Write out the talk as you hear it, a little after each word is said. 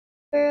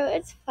Pero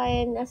it's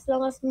fine. As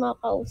long as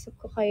makausap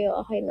ko kayo,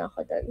 okay na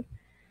ako dun.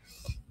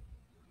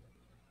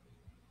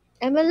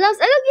 Emma loves,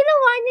 anong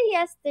ginawa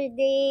niya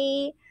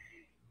yesterday?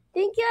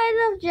 Thank you, I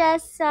love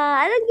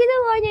Jessa. Anong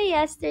ginawa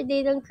niya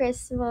yesterday ng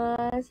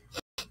Christmas?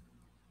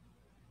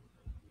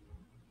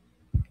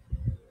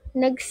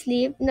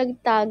 Nag-sleep,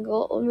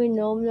 nagtago,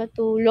 uminom,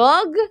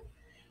 natulog?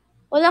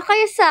 Wala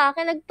kayo sa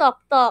akin,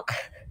 nag-talk-talk.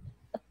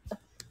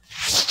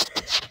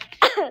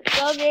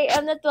 12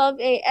 a.m. na 12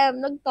 a.m.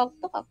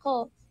 Nag-talk-talk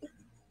ako.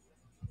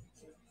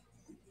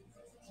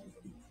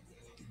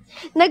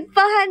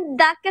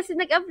 Nagpahanda kasi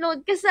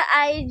nag-upload ka sa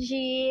IG.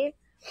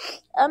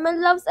 My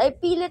loves, I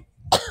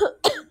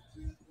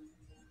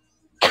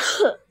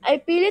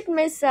pilit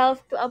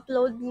myself to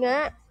upload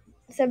nga.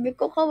 Sabi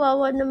ko,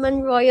 kawawa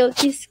naman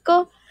royalties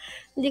ko.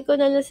 Hindi ko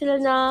na sila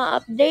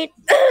na-update.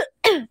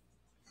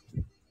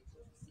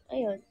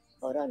 Ayun,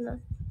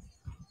 corona.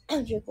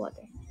 Drink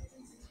water.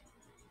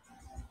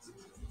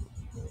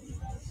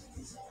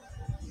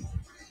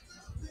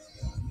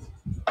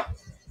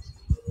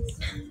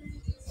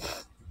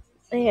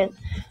 Ayan.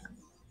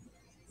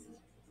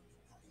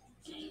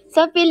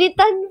 Sa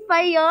pilitan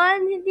pa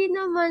yon, hindi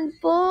naman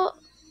po.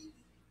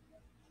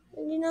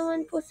 Hindi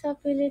naman po sa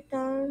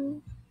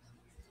pilitan.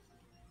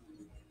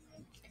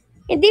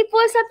 Hindi po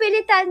sa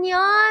pilitan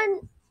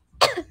yon.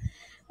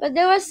 But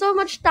there was so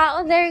much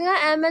tao there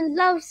nga, and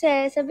loves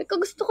eh. Sabi ko,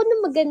 gusto ko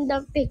na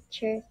magandang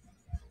picture.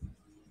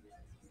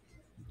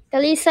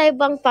 Talisay,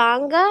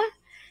 Pampanga?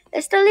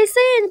 Is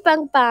Talisay in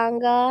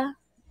Pampanga?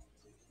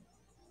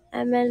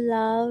 MN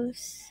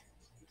loves.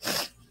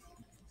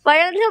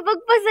 Parang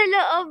nabagpa sa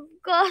loob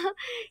ko.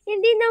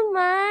 Hindi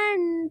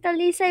naman.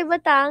 Talisay,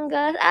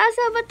 Batangas.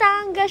 Sa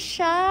Batangas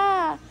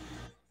siya.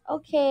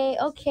 Okay.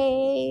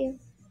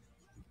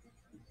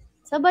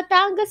 Sa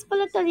Batangas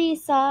pala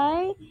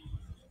Talisay?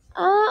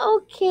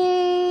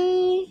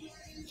 Okay.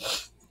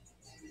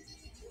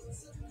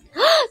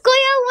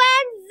 Kuya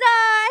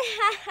Wenzel!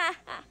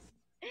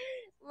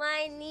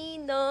 My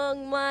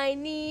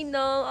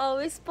ninong,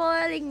 always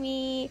spoiling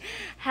me.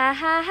 Ha.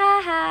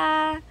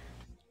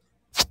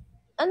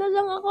 Ano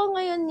lang ako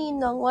ngayon,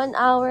 ninong? 1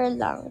 hour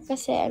lang.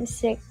 Kasi I'm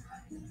sick.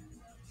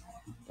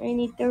 I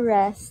need to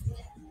rest.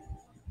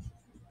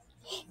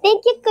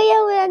 Thank you,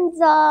 Kuya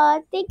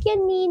Wenzel. Thank you,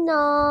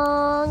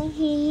 ninong.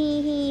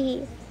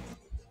 Hihihi.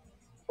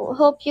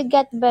 Hope you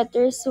get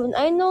better soon.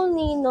 I know,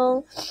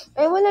 ninong.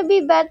 I wanna be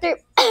better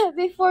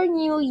before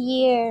New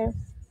Year.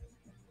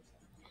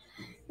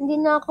 Hindi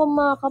na ako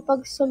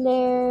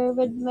makakapag-soler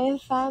with my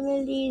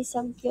family.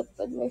 I'm cute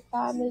with my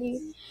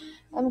family.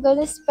 I'm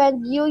gonna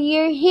spend New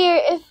Year here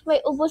if may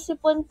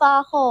ubos-ipon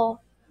pa ako.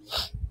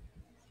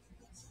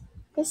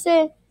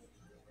 Kasi,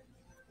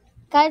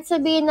 kahit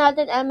sabihin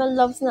natin ML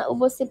loves na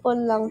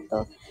ubos-ipon lang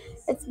to,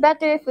 it's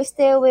better if we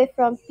stay away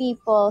from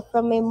people,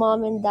 from my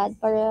mom and dad,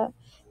 para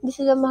hindi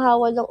sila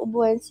mahawal ng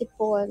ubuan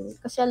sipon.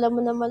 Kasi alam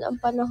mo naman ang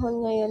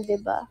panahon ngayon,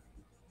 diba?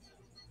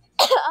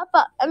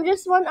 Apa, I'm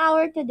just 1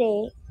 hour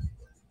today.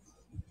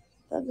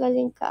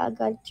 Pagaling ka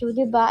agad, true,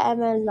 diba,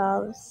 ML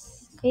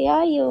loves?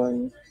 Kaya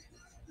yun.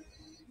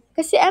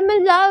 Kasi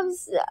ML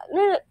loves,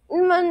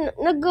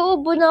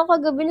 nag-uubo na ako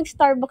kagabi,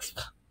 nag-Starbucks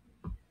pa.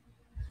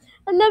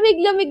 Ang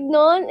lamig-lamig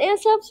nun. Ang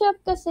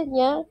sarap-sarap kasi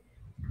niya.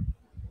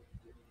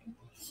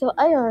 So,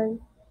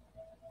 ayun.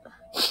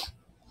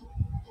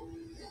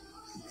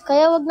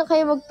 Kaya wag na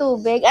kayo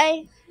magtubig.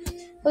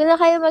 Wag na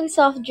kayo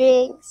mag-soft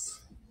drinks.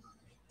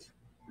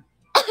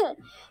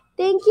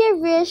 Thank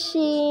you,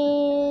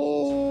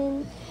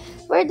 Rishin.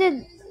 Where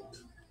did...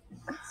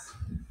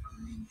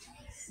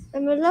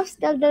 My loves,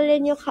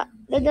 daldalin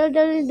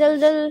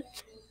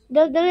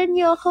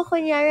nyo ako,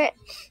 kunyari,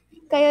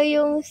 kayo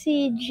yung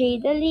si Jay.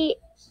 Dali.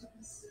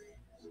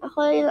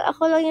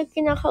 Ako lang yung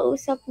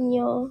kinakausap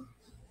nyo.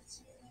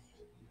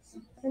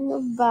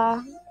 Ano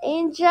ba?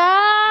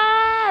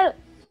 Angel!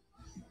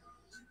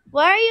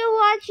 Why are you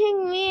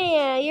watching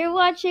me? You're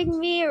watching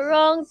me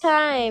wrong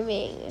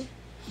timing.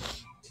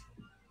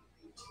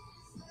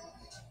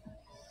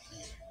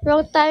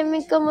 Wrong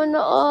timing ka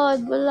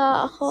manood.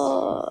 Wala ako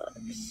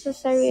sa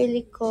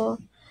sarili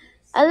ko.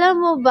 Alam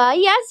mo ba?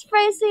 Yes,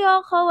 Pricey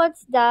ako.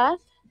 What's that?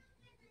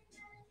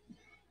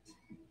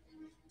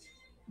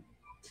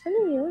 Ano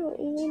yun?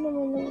 Ingay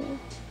naman na.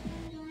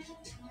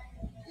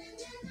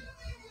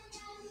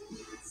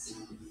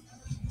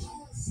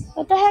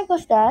 What the heck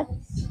was that?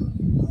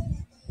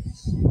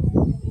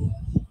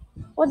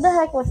 What the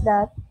heck was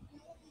that?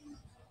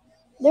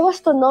 There was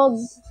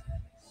tunog.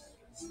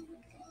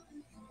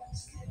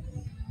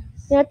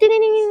 Yeah, okay.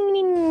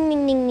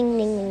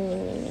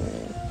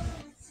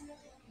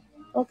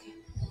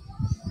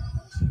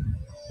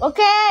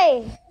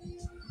 Okay!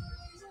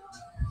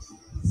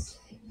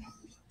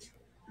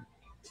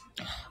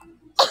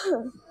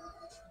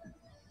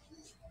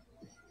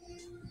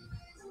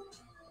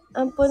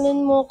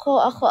 Ampunin mo ko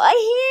ako.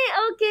 Ay,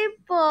 okay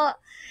po.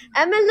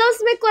 Melos,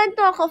 may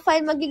kwento ako.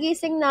 Fine,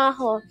 magigising na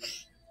ako.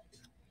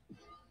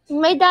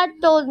 My dad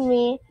told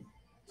me,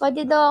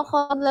 pwede daw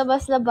ako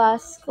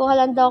maglabas-labas. Kuha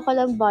lang daw ako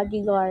ng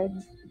bodyguard.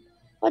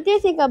 What do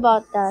you think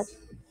about that?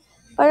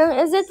 Parang,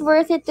 is it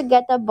worth it to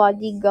get a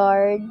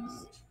bodyguard?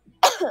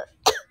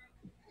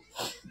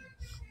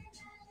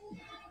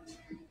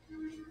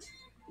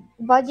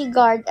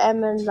 Bodyguard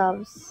MN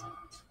loves.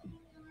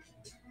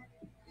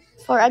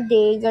 For a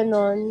day,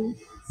 ganon.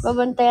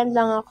 Babantayan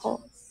lang ako.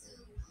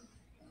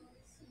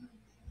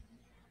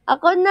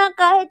 Ako na,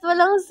 kahit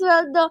walang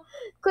sweldo.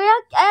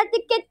 Kuya, Ate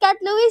Kat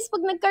Luis,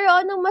 pag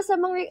nagkaroon ng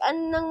masamang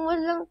ng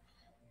walang...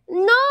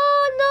 No,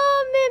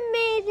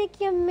 Meme, thank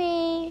you,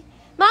 May.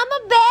 Mama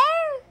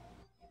Bear!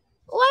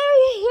 Why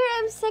are you here?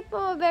 I'm sick,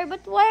 Mama Bear,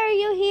 but why are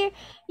you here?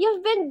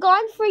 You've been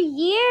gone for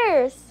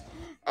years.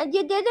 And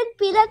you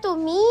didn't pila to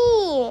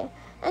me.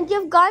 And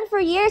you've gone for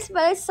years,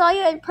 but I saw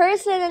you in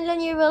person, and then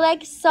you were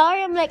like,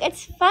 sorry. I'm like,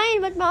 it's fine,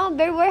 but Mama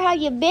Bear, where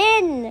have you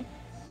been?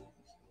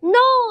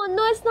 No,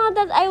 it's not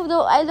that I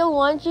don't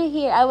want you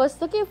here. I was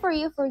looking for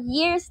you for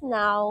years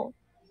now.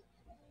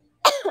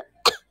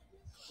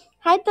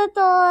 Hi,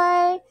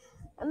 Totoy!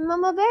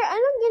 Mama Bear,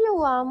 anong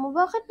ginawa mo?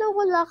 Bakit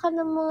nawala ka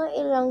ng mga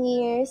ilang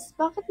years?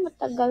 Bakit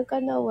matagal ka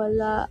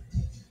nawala?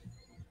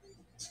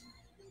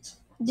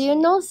 Do you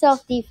know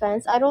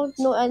self-defense? I don't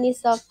know any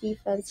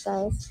self-defense,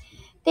 guys.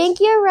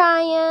 Thank you,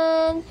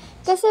 Ryan!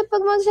 Kasi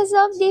pag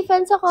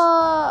magsa-self-defense ako,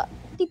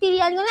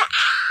 titilian ko na,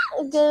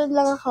 ganun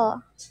lang ako.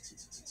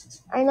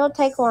 I know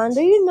Taekwondo.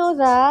 You know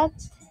that?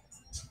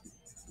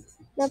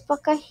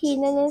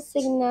 Napakahina ng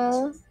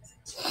signal.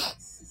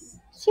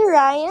 Si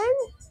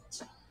Ryan?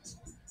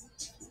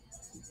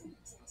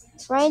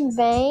 Ryan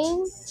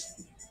Bang?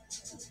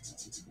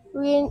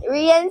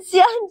 Rian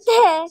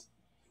Siante!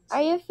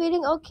 Are you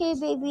feeling okay,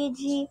 baby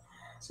G?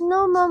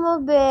 No,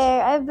 Mama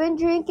Bear. I've been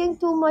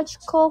drinking too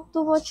much Coke,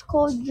 too much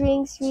cold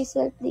drinks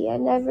recently. I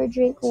never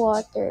drink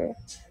water.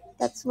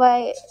 That's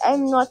why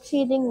I'm not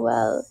feeling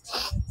well.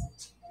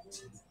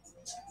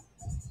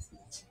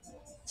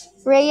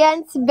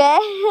 Ryan's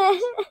bed.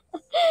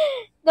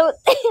 Don't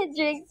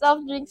drink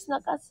soft drinks na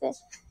kasi.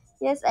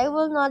 Yes, I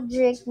will not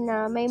drink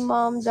na. My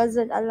mom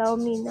doesn't allow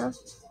me na.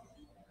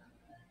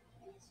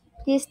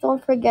 Please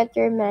don't forget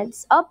your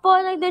meds. Opo,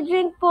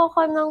 nagda-drink po ako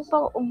ng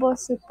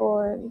pang-ubos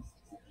sipon.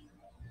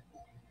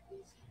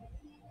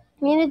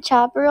 Need a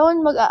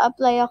chaperone?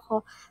 Mag-a-apply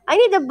ako. I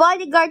need a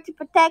bodyguard to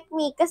protect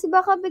me. Kasi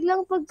baka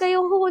biglang pag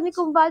kayong huni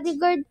kong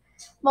bodyguard,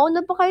 mauna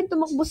pa kayong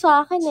tumakbo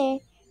sa akin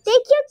eh.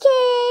 Thank you,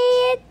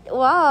 Kate!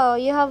 Wow,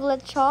 you have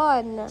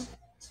lechon.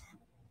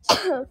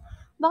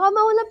 Baka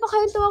mauna pa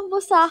kayong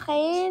tumakbo sa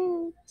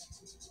akin.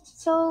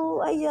 So,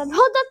 ayun.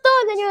 Hold up to!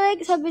 Then you're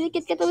like, sabi ni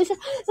Kit Katuwi sa,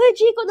 ay,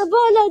 Chico, na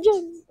bala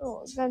dyan.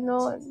 Oh,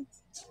 ganon.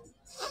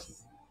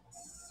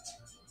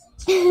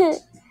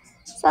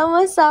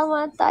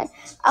 Sama-sama tayo.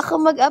 Ako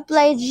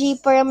mag-apply G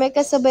para may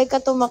kasabay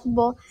ka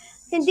tumakbo.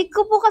 Hindi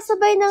ko po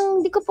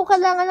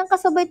kailangan ng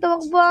kasabay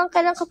tumakbo. Ang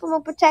kailangan ko po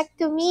mag-protect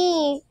to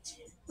me.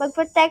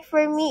 Mag-protect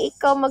for me.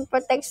 Ikaw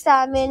mag-protect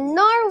sa amin.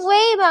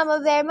 Norway,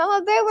 Mama Bear. Mama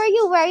Bear, were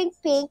you wearing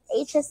pink?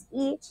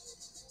 HSE?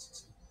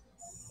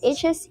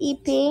 HSE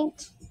pink?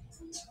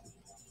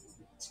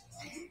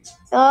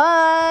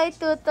 Ay,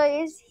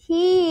 Tutoy is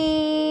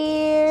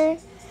here.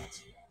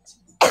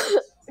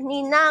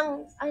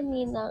 Ninang.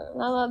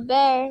 Mama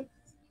Bear.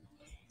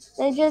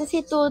 Nandiyan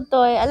si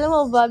Tutoy. Alam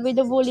mo ba,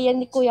 binubuli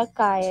yan ni Kuya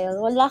Kyle.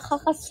 Wala ka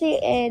kasi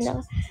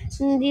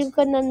hindi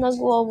ka na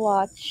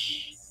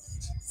nagwa-watch.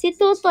 Si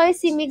Tutoy,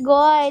 si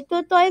Migoy.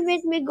 Tutoy,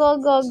 meet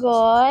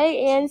Migogogoy.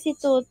 Ayan si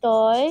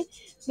Tutoy.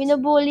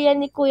 Binubuli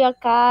yan ni Kuya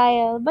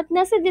Kyle. Ba't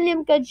nasa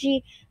dilim ka,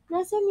 G?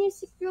 Nasa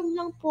music room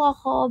lang po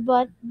ako,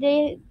 but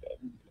they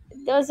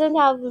doesn't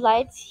have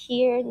lights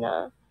here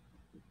na.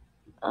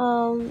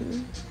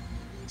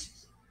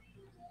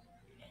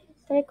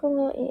 Try ko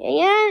nga eh.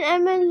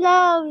 Ayan, MN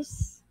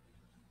loves.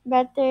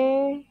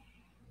 Better.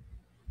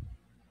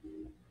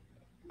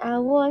 I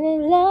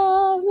wanna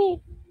love me.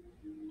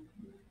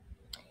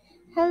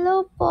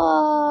 Hello po.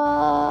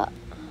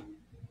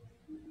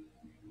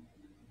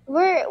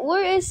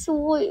 Where is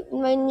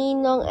my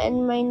ninong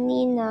and my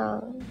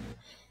ninang?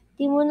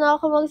 Di mo na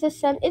ako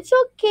magsasend. It's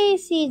okay,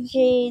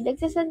 CJ.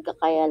 Nagsasend ka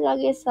kaya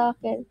lagi sa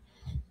akin.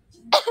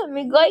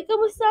 Migoy,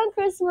 kamusta ang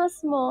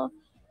Christmas mo?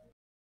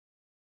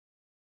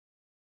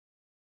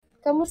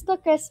 Kamusta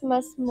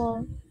Christmas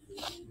mo?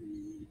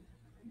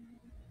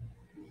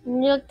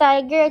 New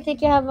Tiger, I think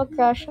you have a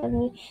crush on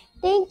me.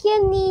 Thank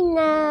you,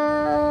 Nina.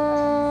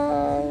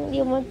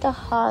 You want a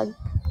hug?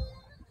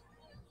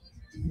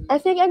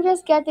 I think I'm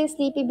just getting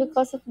sleepy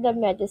because of the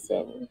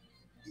medicine.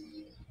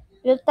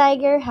 New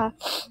Tiger, ha?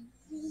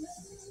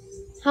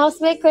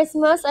 How's my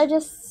Christmas? I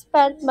just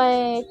spent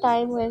my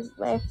time with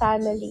my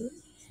family.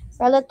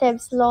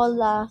 Relatives,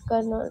 lola,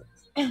 ganun.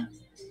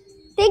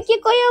 Thank you,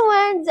 Kuya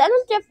Wands.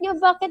 Anong trip niyo?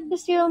 Bakit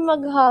gusto niyo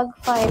mag-hug?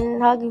 Fine,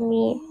 hug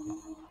me.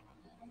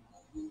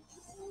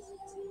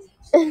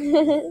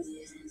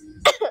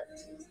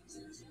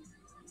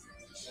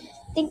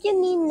 Thank you,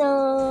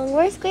 Ninong.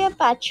 Where's Kuya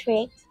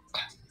Patrick?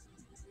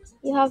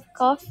 You have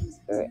cough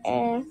or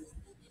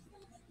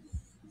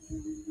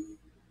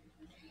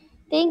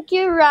Thank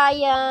you,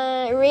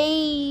 Ryan.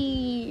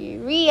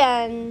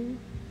 Rian.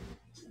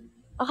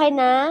 Okay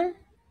na?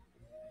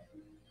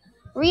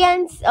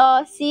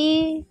 Si...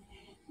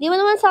 Di mo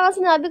naman sa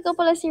akin sinabi ko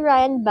pala si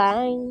Ryan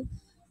Bang.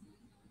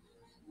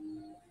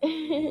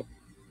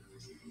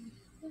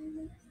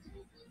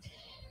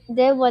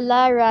 De,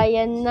 wala,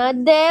 Ryan na.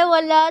 De,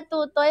 wala,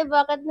 Tutoy.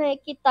 Bakit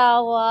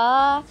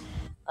nakikitawa?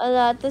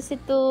 Wala to si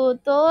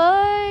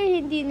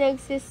Tutoy. Hindi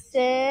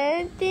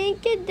nagsisend.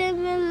 Thank you,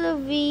 Demi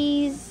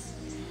Louise.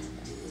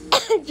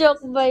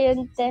 Joke ba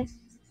yun, te?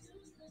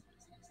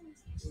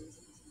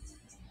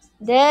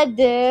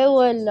 De,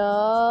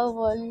 wala.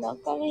 Wala.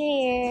 Come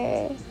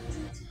here.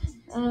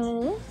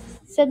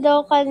 Sa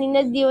daw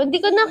kanina, di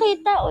ko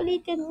nakita.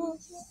 Ulitin mo.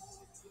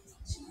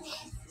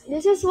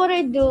 This is what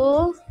I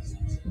do.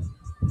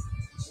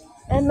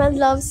 And my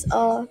loves,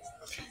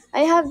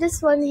 I have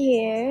this one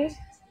here.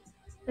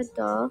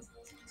 Ito.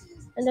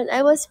 And then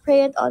I will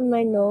spray it on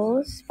my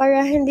nose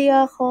para hindi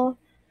ako...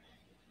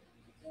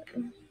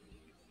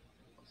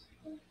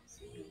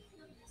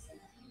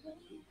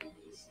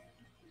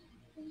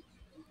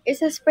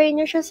 Isa-spray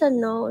niyo siya sa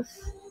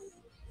nose.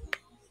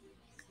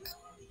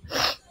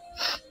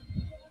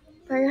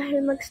 Para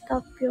hindi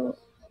mag-stop yung...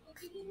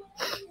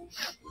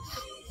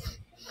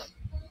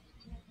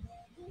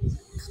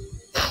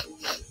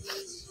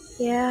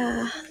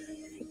 Yeah.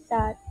 Like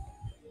that.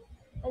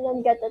 And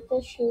then get a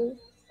tissue.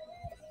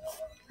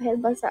 Dahil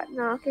basa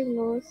na aking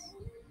nose.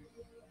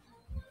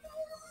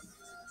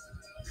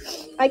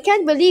 I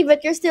can't believe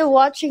that you're still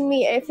watching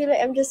me. I feel like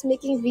I'm just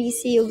making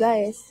VC, you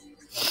guys.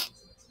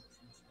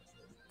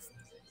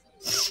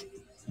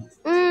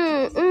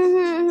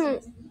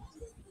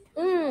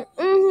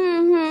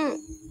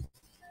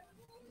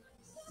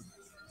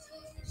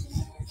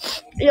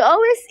 You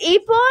always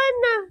ipon?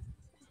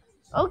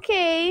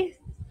 Okay.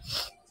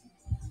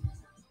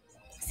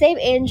 Same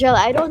Angel,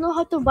 I don't know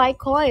how to buy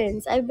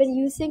coins. I've been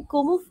using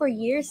KUMU for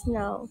years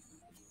now.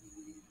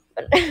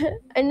 But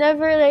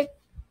I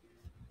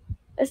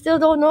still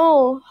don't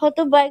know how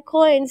to buy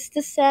coins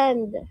to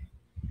send.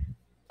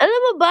 Alam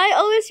mo ba, I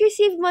always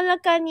receive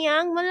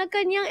Malacanang.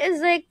 Malacanang is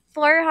like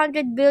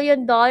 $400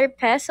 billion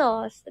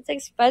pesos. It's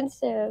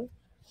expensive.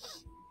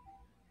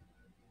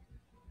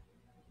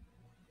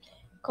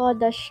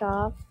 Koda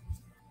shop.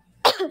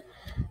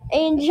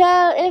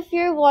 Angel, if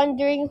you're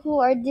wondering who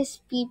are these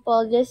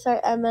people, these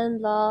are MN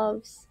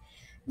Loves.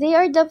 They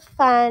are the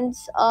fans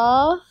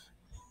of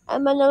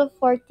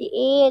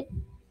MNL48.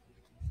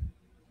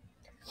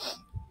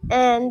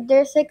 And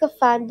there's like a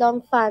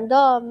fandom.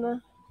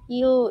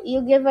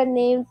 You give a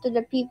name to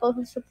the people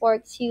who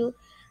supports you.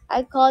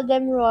 I call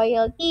them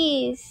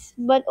royalties,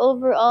 but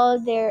overall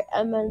they're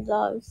MN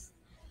Loves.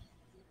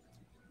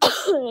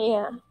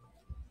 Yeah.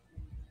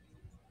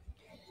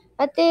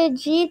 Ate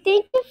G,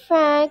 thank you,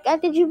 Frank.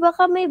 Ate G,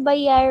 baka may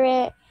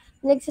bayare.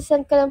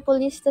 Nagsasend ka ng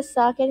police to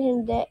sa akin,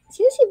 hindi.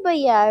 Sino si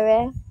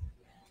bayare?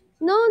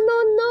 No,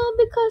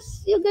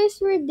 because you guys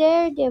were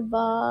there,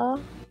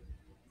 diba?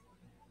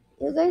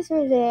 You guys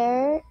were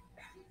there.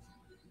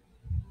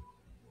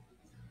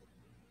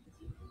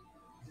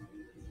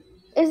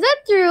 Is that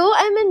true?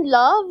 I'm in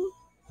love?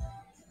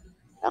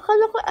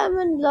 Akala ko I'm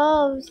in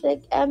love.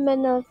 Like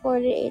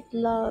MNL48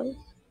 loves.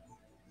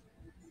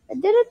 I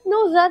didn't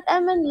know that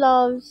I'm in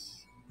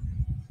loves.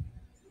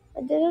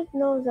 I didn't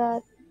know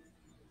that.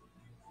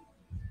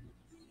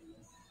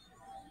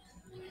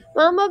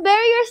 Mama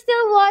Bear, you're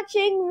still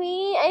watching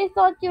me? I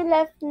thought you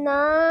left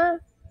na.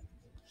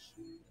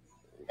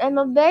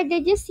 Mama Bear,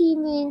 did you see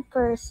me in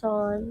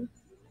person?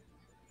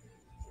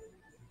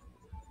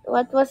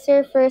 What was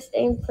your first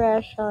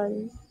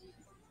impression?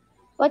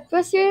 What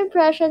was your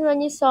impression when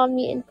you saw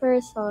me in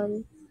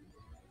person?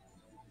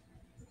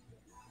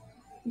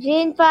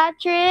 Jane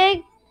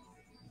Patrick?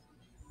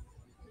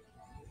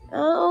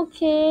 Oh,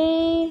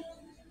 okay.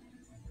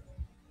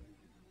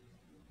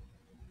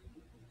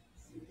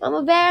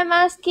 Mama Bear, I'm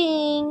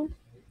asking.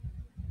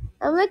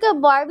 I'm like a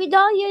Barbie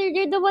doll.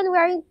 You're the one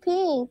wearing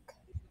pink.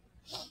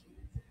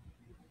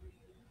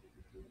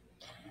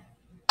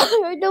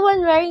 You're the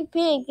one wearing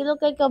pink. You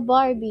look like a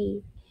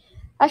Barbie.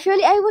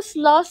 Actually, I was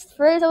lost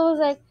first. I was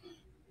like,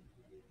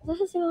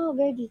 this is Mama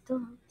Bear dito.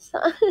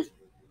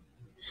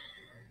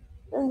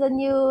 And then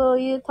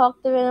you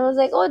talked to me and I was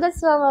like, oh,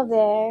 that's Mama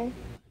Bear.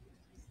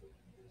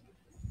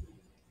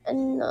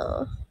 And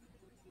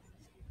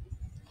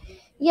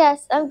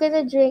yes, I'm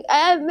gonna drink.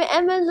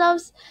 Emma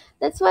loves.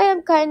 That's why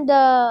I'm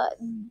kinda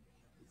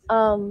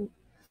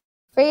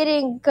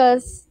fading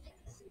because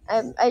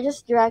I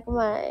just drank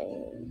my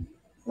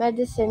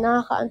medicine.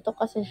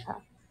 Nakakaantok kasi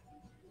siya.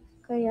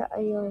 Kaya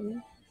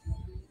ayun.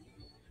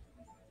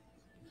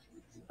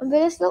 Ang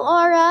bilis ng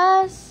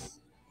oras.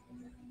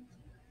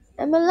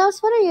 Emma loves,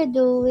 what are you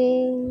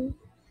doing?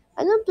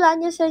 Anong plan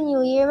niyo sa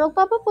New Year?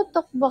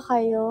 Magpapaputok ba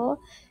kayo?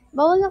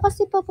 Bawal na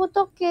kasi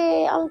paputok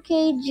ang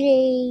KJ.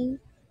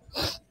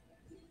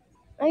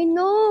 I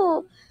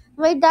know.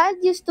 My dad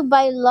used to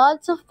buy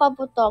lots of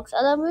paputoks.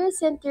 Alam mo yung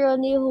sentro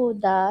ni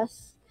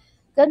Judas?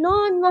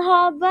 Ganon,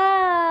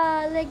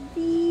 mahaba. Like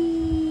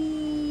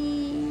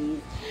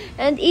this.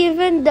 And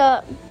even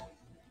the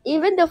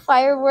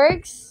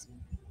fireworks.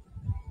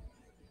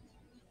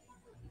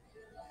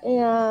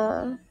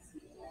 Yeah.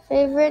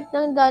 Favorite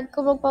ng dad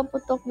ko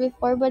magpaputok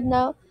before, but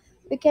now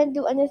we can't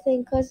do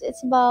anything cause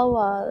it's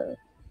bawal.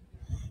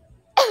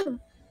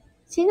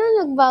 Sino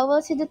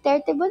nagbawal? Si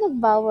Duterte ba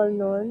nagbawal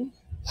nun?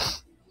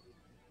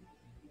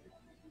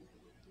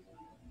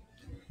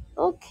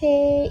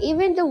 Okay,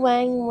 even the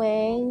Wang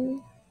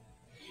Wang.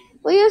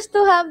 We used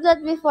to have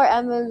that before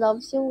ML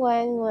Loves, yung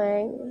Wang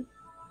Wang.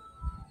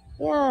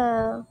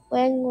 Yeah,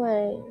 Wang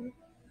Wang.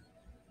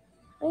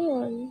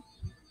 Ayun.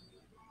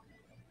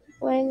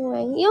 Wang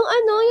Wang. Yung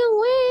ano, yung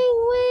Wang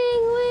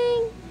Wang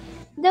Wang.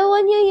 The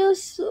one you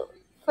use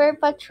for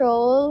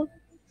patrol.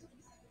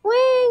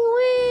 Wang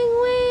Wang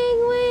Wang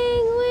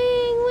Wang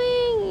Wang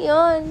Wang.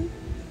 Yun.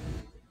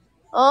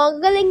 Oh,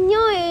 galing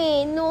nyo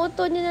eh.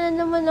 Inuuto nyo na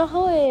naman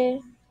ako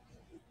eh.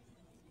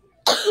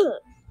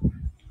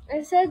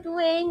 I said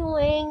Wang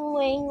Wang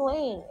Wang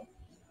Wang.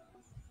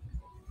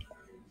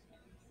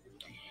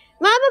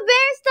 Mama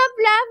Bear, stop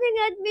laughing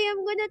at me.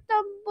 I'm gonna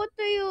tampo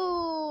to you.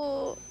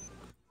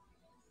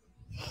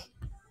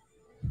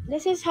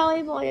 This is how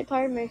I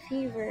monitor my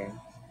fever.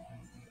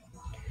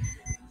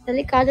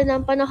 Delikado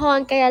ng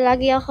panahon, kaya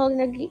lagi akong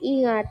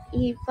nag-iingat.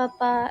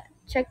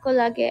 Ipapa-check ko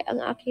lagi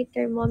ang aking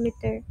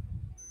thermometer.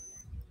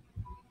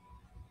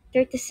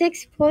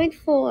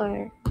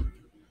 36.4.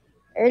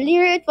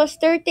 Earlier, it was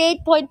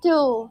 38.2.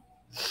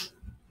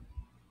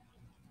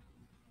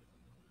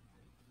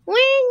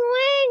 Wing,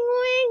 wing,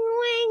 wing,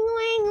 wing,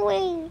 wing,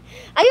 wing.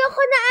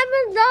 Ayoko na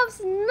Amon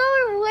Loves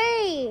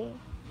Norway.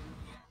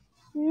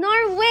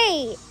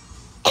 Norway.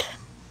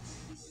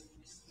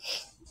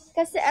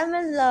 Kasi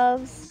Amon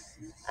Loves,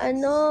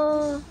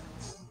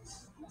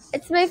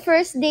 it's my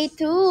first day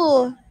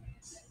too.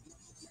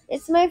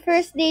 It's my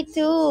first day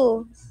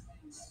too.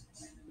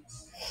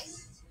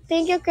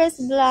 Thank you, Chris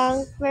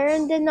Blanc.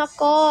 Meron din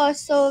ako.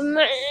 So,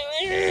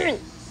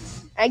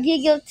 I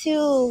giggle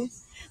too.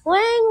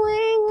 Wing,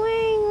 wing,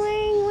 wing,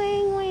 wing,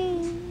 wing,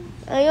 wing.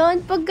 Ayun,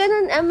 pag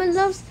ganun, Amon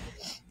Loves,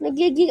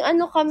 nagiging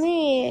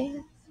kami.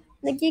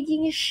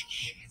 Nagiging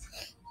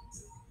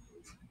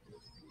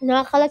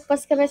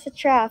nakakalagpas kami sa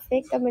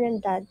traffic, kami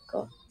ng dad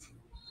ko.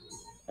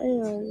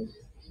 Ayun.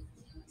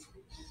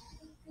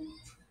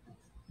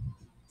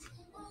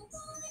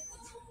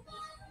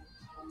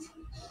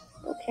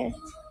 Okay.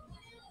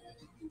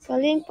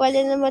 Kaling,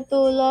 pwede na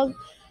matulog.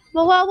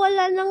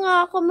 Mawawala na nga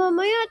ako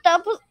mamaya.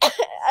 Tapos,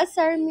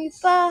 asar me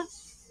pa.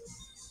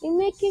 You're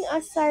making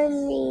asar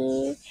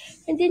me.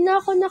 Hindi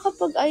na ako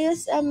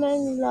nakapag-ayos,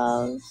 Amon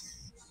Loves.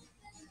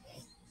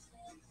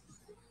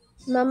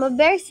 Mama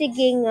Bear,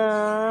 sige nga.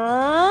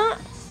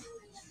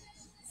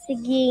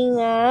 Sige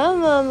nga,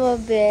 Mama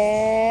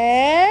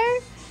Bear.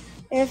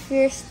 If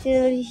you're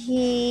still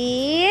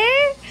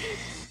here,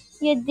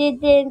 you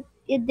didn't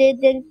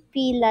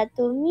pila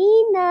to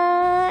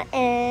Mina,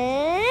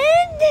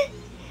 and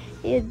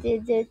you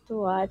didn't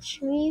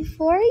watch me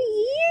for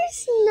years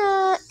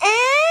now,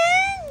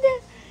 and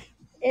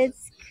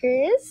it's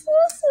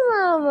Christmas,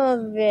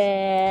 Mama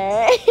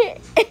Bear.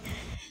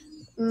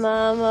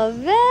 Mama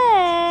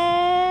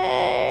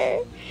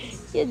Bear,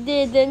 you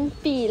didn't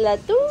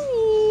pila to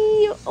me,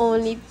 you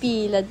only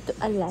pila to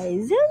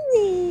Eliza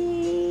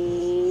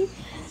me.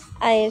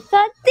 I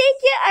thought, thank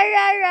you.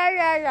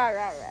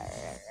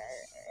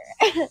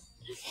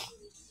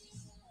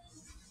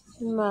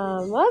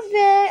 Mama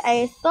Bear,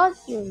 I thought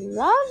you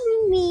loved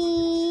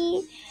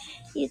me.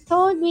 You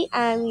told me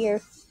I'm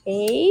your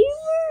favorite.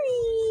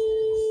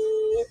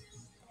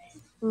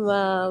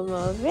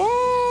 Mama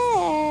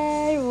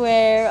Bear,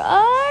 where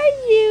are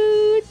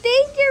you?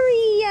 Thank you,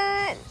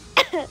 Rian.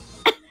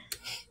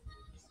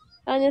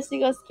 Honestly,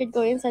 I got scared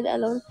going inside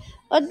alone.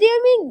 What do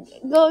you mean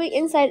going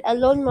inside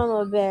alone,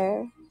 Mama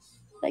Bear?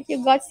 Like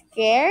you got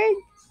scared?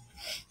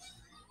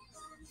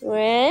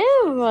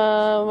 Well,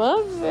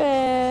 Mama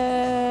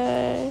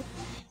Bear.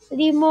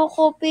 Di mo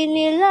ko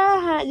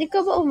pinilahan. Di ka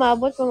ba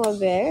umabot, Mama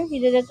Bear?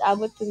 You didn't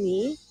abot to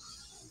me?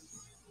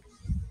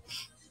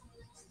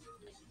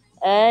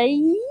 Ay,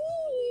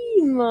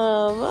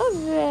 Mama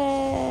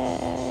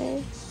Bear.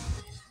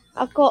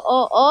 Ako,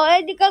 oo.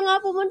 Eh, di ka nga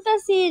pumunta,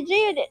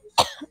 CJ.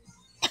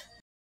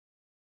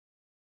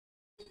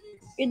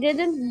 You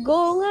didn't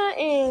go nga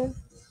eh.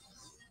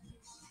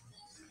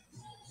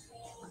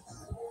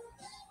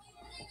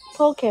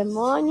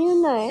 Pokemon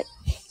Unite.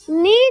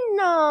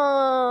 Nina!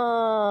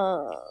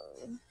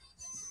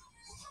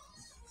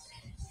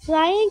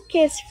 Flying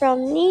kiss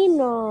from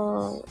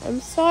Ninong.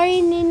 I'm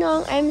sorry,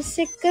 Ninong. I'm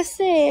sick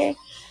kasi.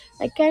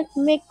 I can't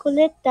make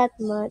kulit that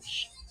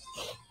much.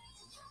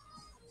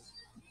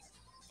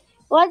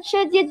 What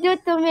should you do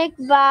to make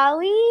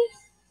Bowie?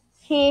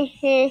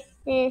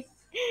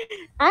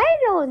 I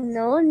don't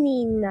know,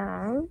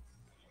 Nina.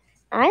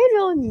 I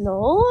don't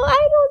know.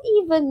 I don't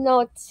even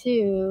know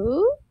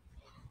too.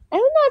 I'm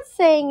not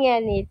saying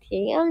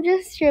anything. I'm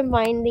just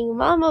reminding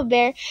Mama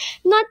Bear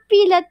not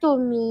pila to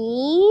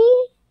me.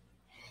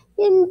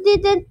 You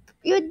didn't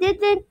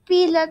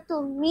pila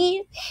to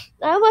me.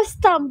 I was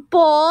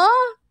tampo.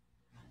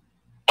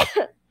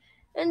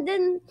 And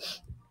then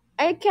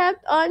I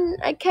kept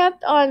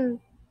on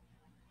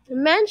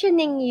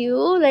mentioning you,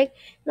 like,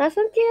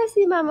 nasan kaya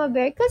si Mama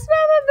Bear? Cause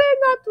Mama Bear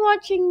not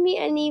watching me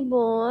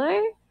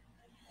anymore.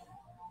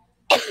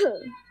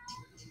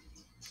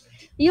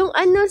 Yung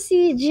ano,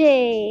 CJ.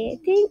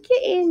 Thank you,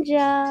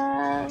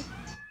 Angel.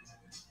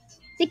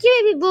 Thank you,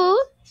 baby boo.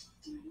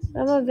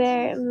 Mama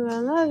Bear,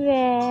 Mama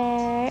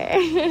Bear.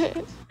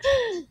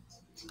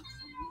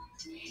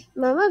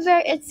 Mama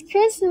Bear, it's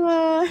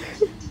Christmas.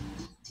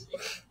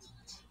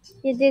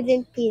 You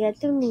didn't feel it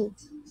to me.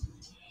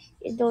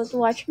 You don't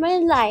watch my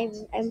live.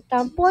 I'm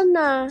tampon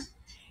na.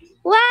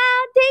 Wow,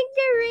 thank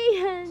you,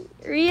 Rian.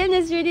 Rian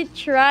is really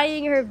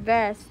trying her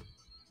best.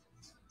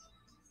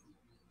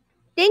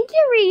 Thank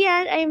you,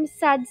 Rian. I'm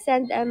sad,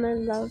 send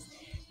MN loves.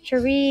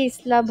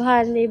 Charisse,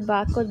 labhan may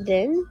bako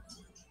din.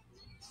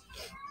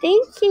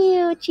 Thank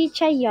you,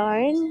 Chicha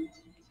Yarn.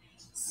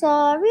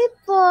 Sorry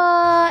po.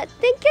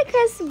 Thank you,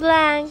 Chris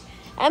Blank.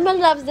 Emma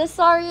loves the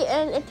sorry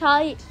in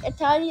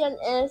Italian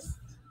is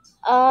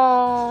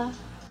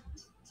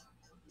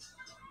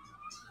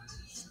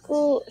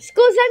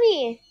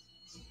scusami.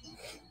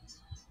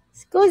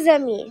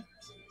 Scusami.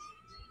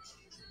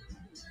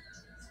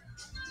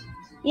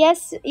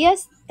 Yes,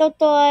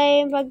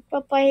 Totoy,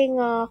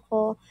 magpapahinga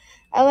ako.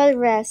 I will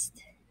rest.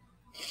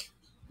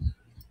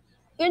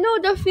 You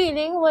know the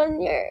feeling when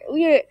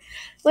your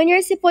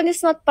sipon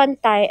is not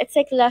pantay. It's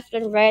like left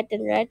and right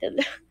and right and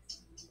left.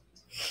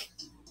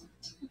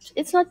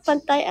 It's not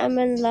pantay,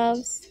 Aman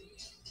loves.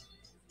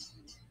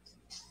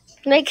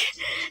 Like,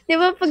 di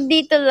ba pag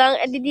dito lang,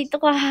 edi dito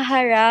ka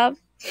haharap.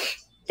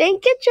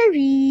 Thank you,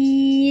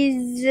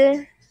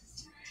 Charisse.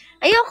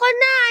 Ayoko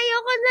na.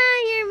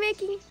 You're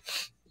making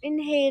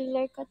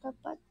inhaler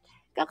katapat.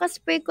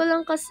 Kakaspray ko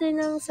lang kasi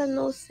ng sa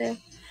nose eh.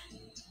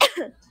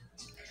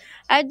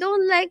 I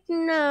don't like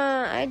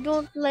na.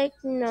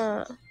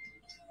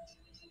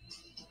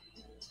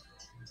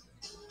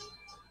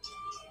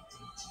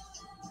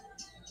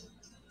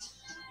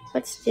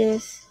 What's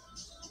this?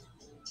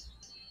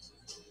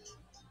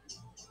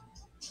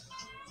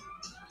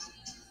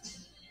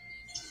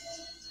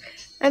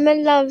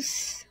 Aman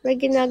loves, may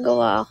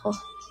ginagawa ako.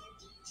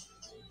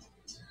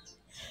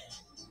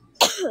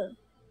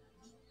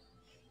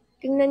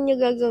 Tingnan nyo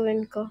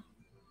gagawin ko.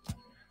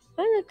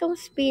 Ano tong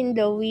spin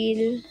the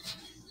wheel?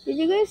 Did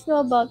you guys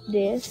know about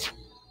this?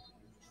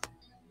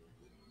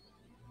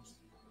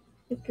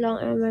 Wait lang,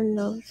 Aman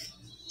loves.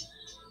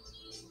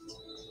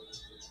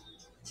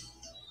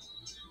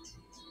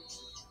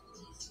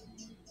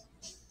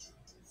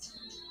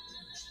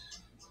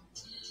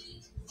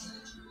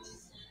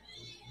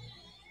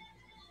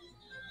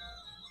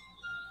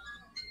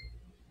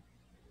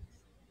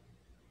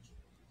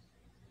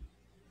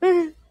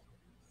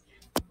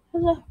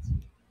 Hala.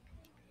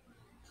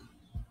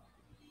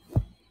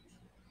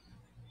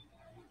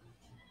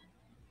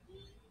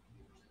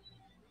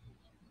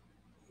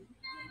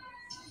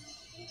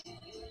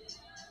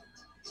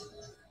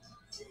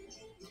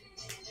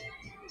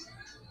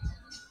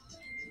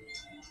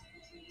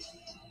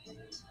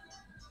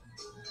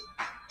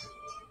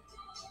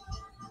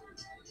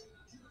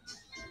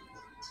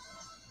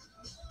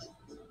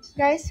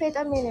 Guys, wait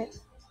a minute.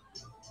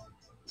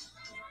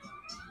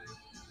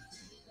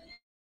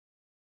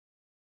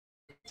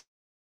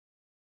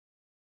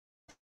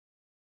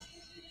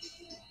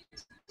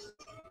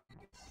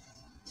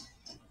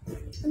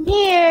 I'm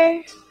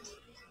here.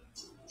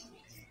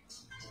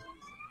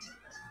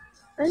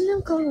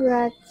 Anong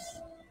congrats?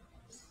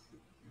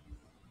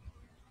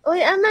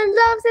 Uy, Aman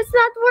loves, it's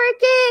not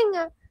working!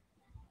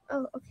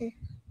 Oh, okay.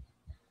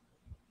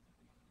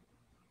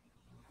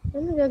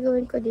 Ano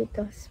gagawin ko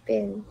dito?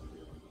 Spin.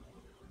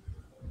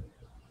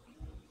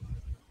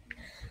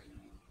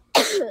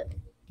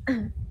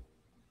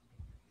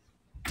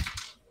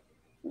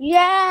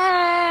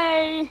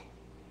 Yay!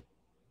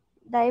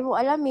 Dahil mo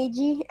alam,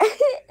 Meiji.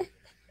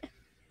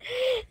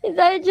 Did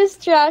I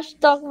just trash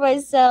talk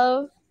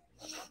myself?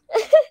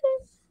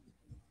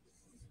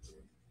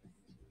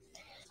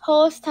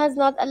 Host has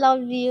not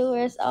allowed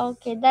viewers.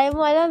 Okay. Dahil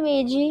mo alam,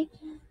 Meiji.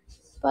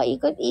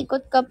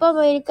 Paikot-ikot ka pa.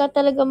 Mahilig ka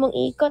talaga mong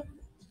ikot.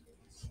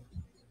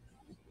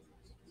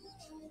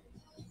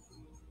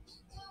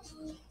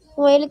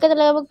 Mahilig ka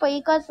talaga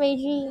magpaikot,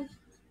 Meiji.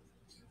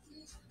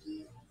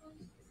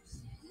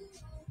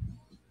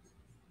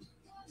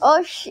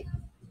 Oh, shit.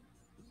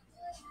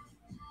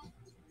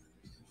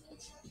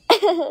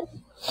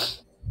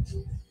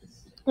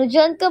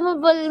 Diyan ka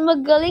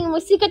magaling.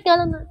 Sikat ka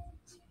lang na.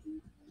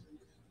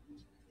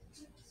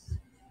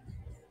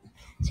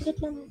 Sikat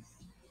lang.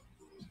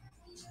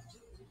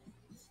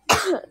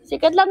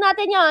 Sikat lang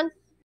natin yan.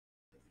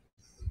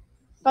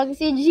 Pag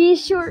si G,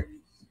 sure.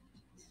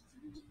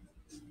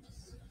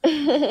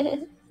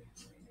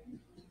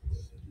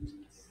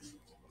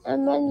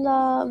 Aman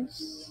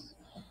loves.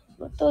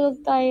 Matulog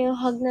tayo.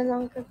 Hug na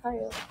lang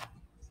tayo.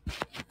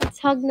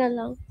 Let's hug na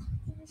lang.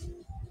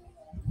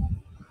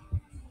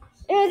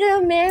 You're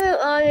the man of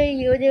honor,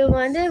 you the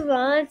one that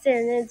wants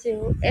and the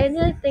two, and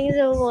the things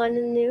I want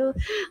to do.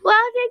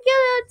 Wow, thank you,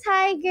 little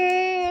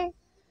tiger.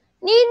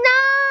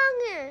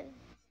 Ninang!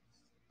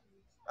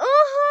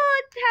 Oh,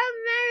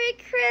 Merry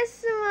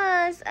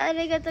Christmas!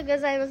 Arigato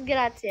gozaimasu.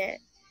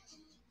 Grazie.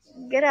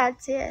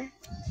 Grazie.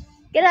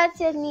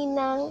 Grazie,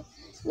 Ninang.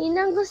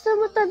 Ninang, gusto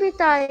mo tabi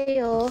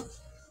tayo?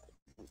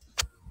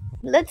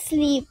 Let's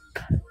sleep.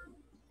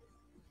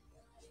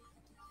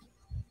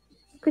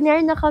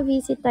 Kunyari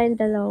naka-visit tayong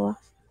dalawa.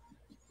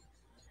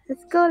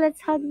 Let's go,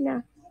 let's hug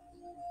na.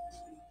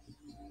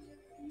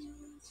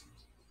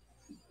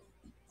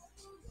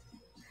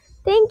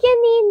 Thank you,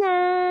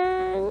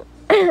 Ninang.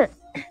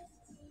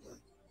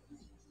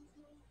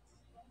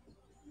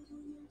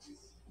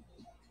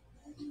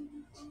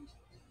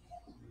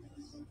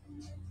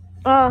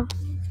 Oh,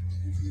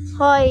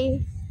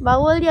 hoy.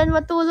 Bawal yan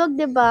matulog,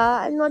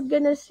 diba? I'm not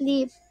gonna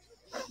sleep.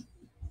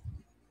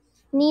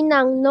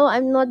 Ninang, no,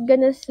 I'm not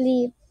gonna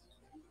sleep.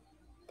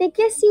 Thank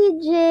you,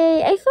 CJ.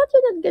 I thought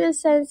you're not gonna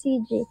send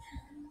CJ.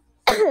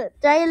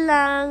 Try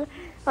lang.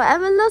 Oh,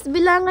 Emelos,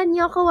 bilangan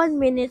niyo ako 1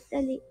 minute.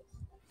 Dali.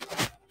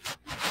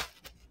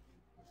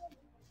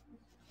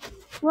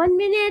 1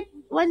 minute.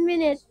 1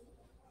 minute.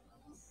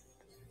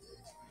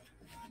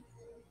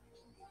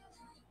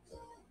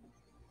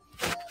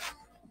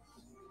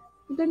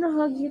 I'm gonna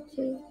hug you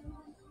too.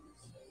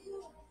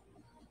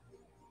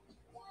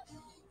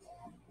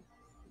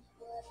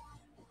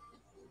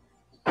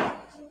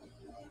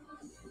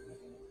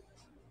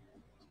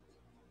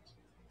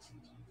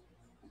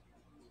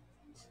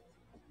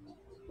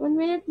 One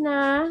minute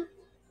na.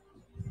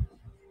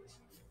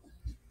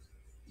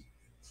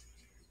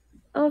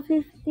 Oh,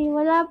 50.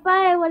 Wala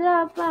pa eh.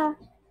 Wala pa.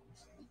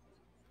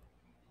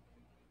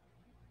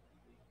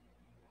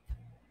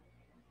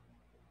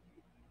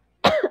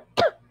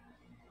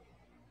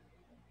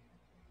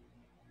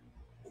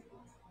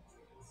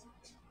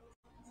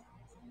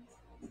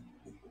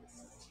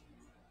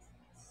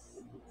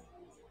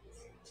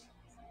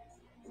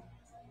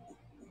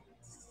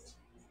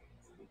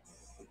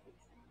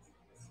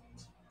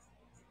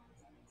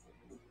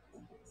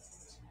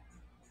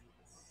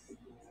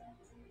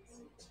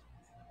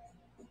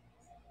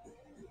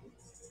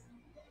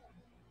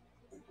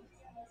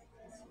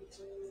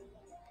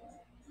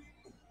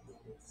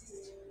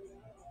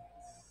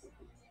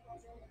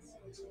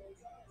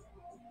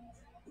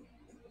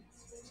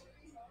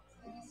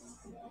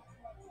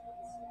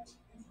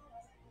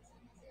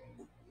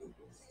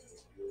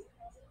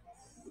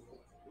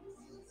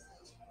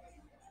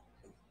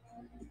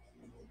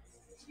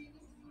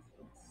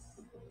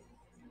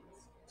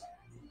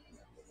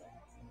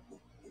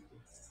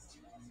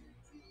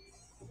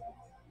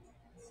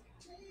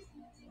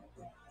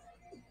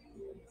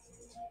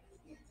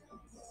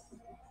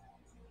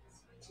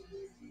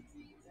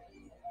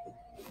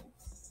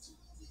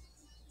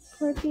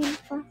 Fourteen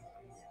pa.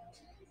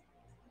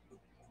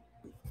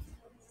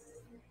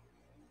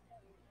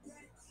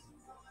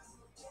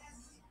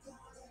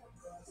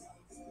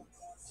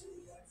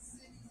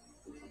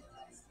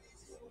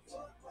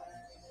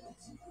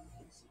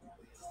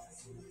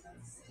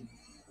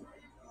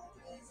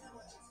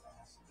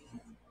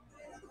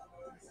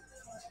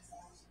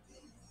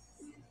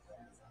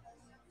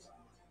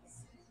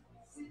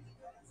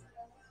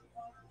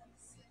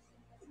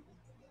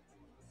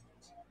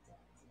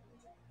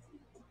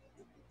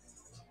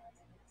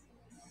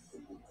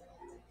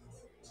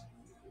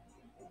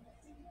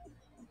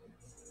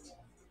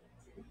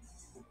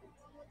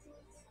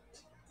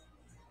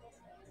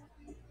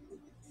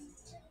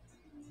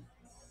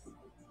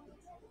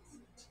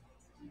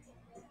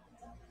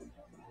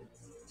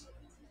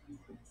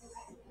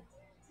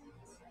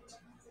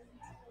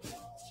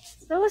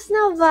 Tapos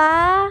na ba?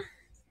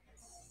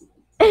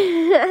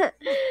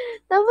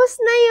 Tapos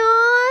na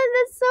yun.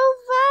 That's so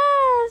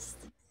fast.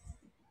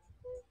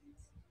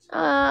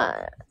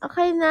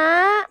 Okay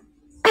na.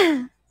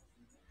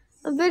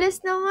 Mabilis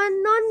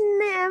naman nun.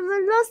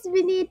 Emelos,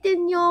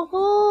 binitin niyo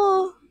ko.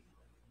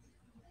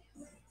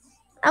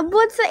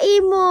 Abot sa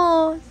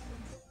imo.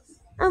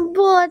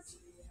 Abot.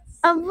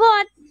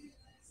 Abot.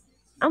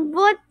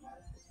 Abot.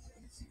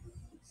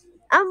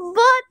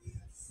 Abot.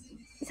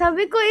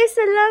 Sabi ko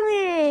isa lang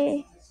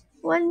eh.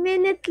 1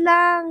 minute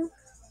lang.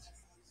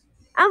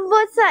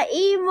 Abot sa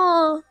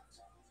imo.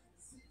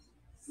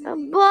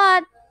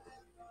 Abot.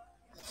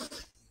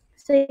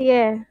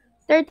 Sige.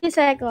 30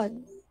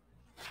 seconds.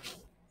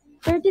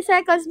 30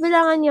 seconds,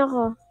 bilangan niyo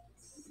ko.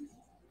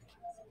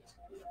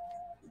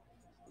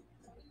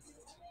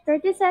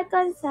 30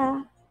 seconds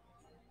ha.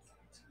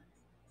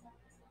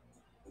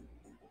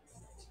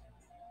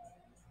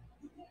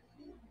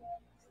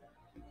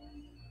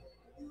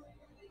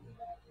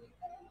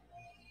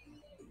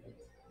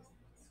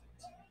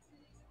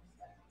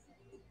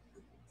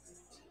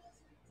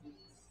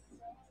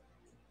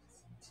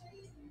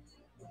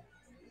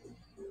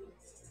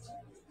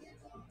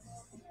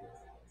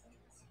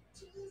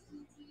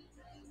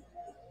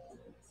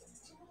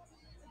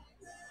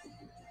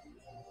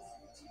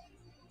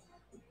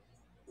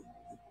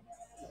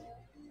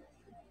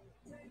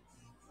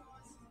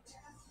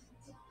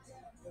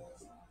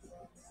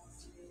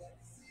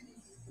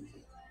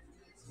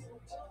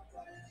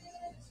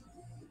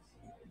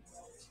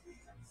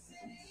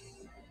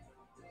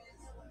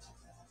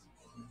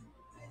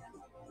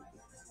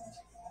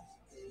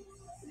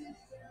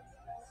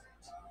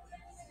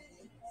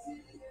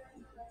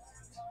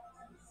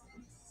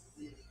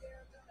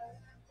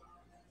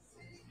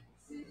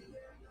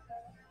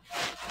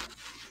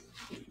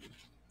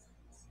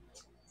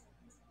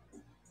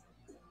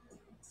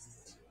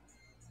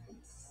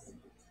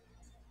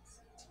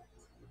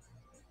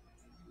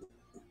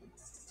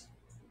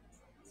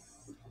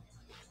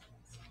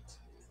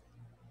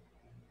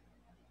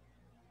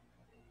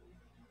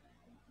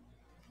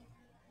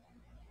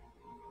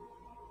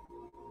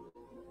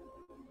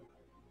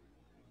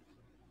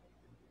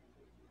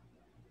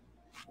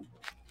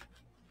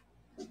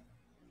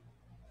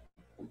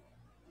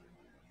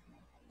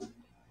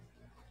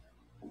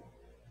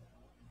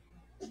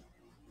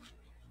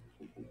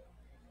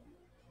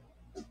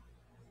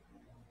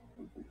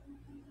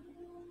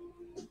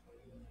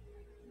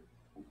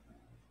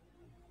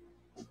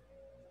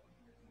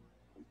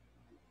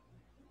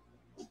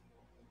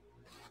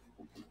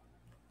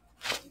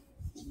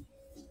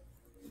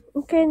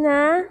 Okay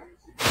na?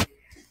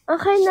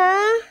 Okay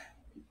na?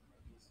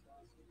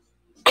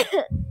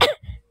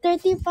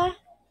 30 pa?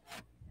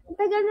 Ang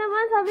tagal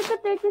naman, sabi ko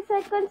 30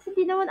 seconds.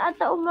 Hindi naman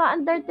ata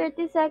under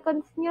 30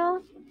 seconds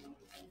nyo.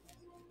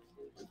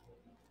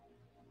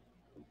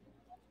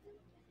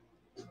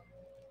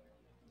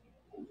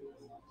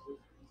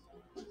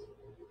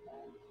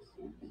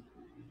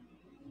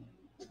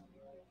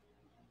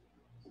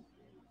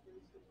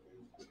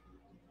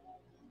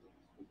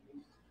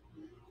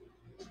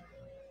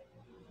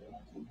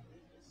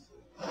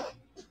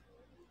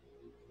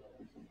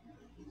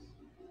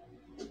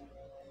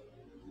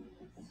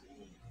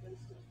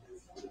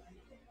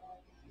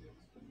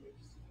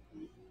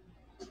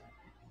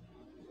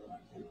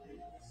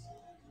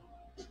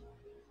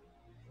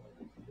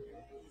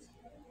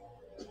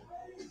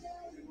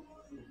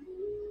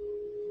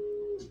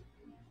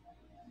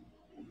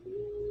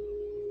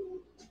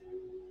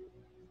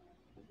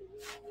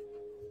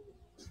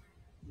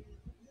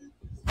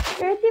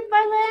 Pa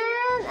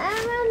rin!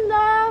 Evan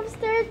loves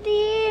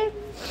 30!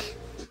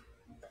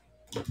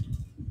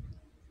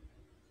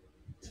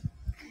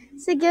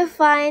 Sige,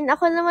 fine.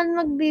 Ako naman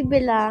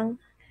magbibilang.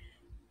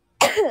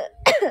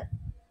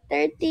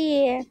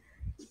 30.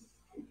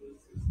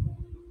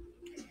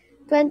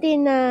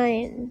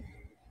 29.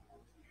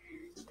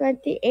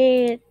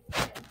 28.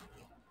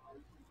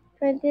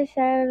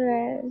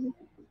 27.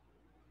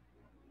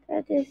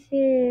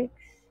 36.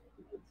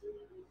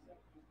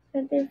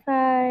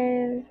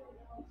 25.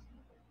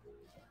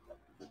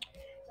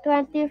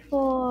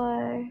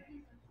 24.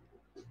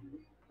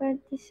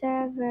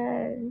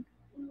 27.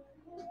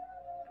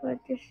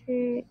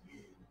 46.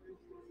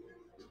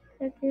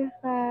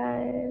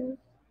 35.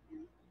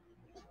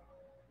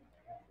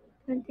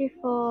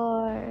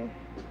 24.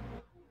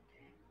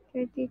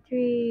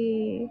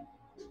 33.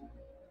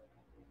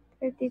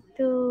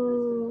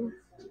 32.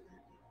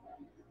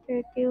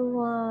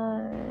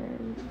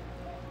 31.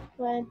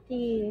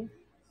 20.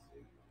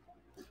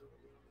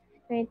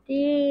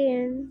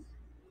 19.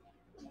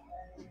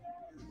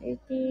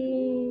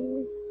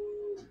 18.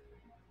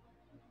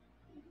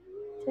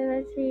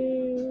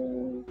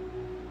 17.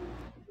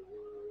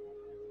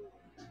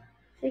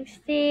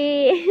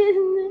 16.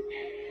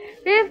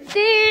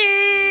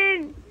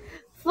 15.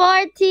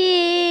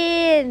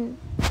 14.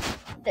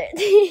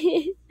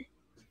 13.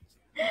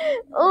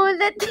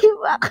 Ulit, di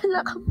ba ako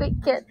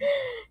nakapikit?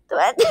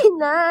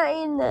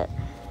 29.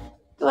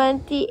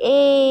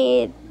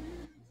 28.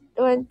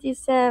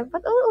 27.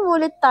 Ba't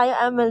umulit tayo,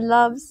 ML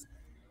loves?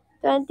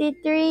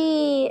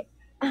 23.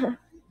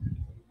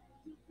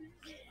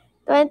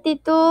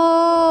 22.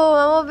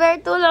 Mama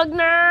Bear, tulog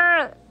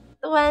na.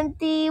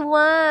 21.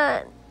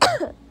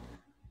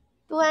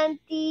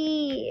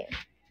 20.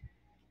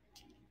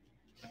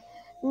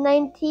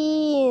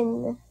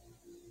 19.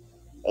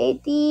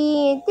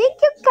 18. Thank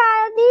you,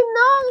 Kyle.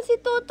 Ninong, si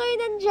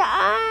Tutoy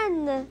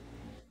nandyan.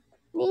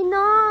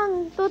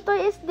 Ninong,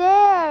 Tutoy is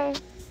there.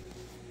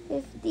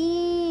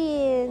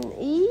 15.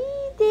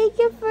 Thank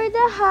you for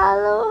the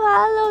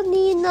hello,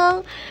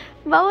 Ninong.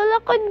 Bawal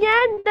ako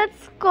niyan.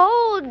 That's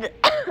cold.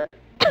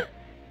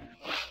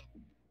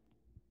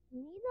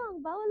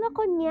 Ninong, bawal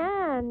ako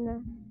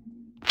niyan.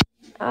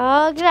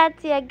 Oh,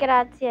 grazie.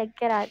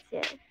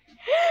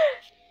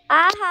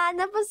 Aha,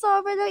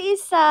 napasober ng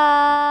isa.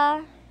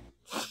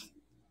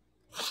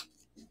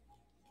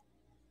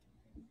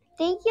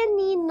 Thank you,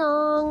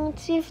 Ninong.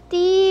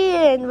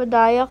 15.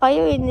 Madaya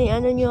kayo.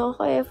 Ano nyo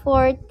ako eh.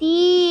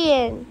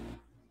 14.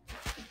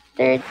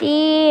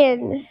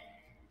 13.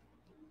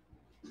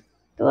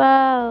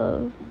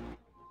 12.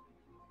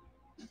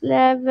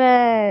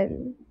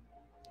 11.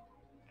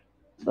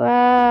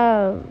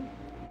 12.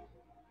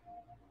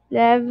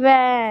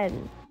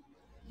 11.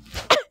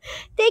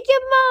 Thank you,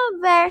 Mama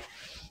Bear.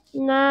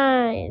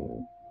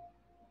 9.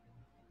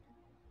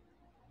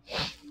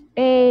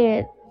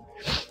 8.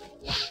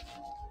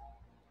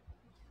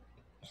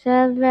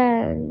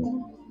 7.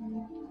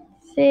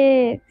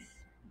 6.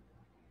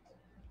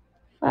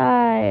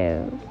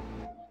 5.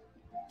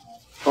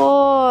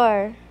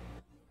 4.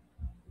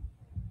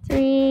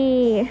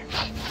 3.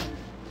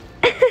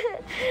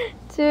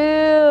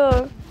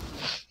 2.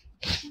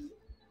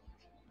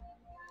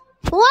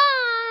 1.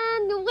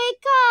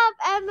 Wake up,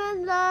 Emma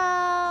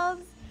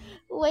loves.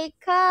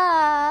 Wake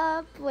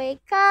up.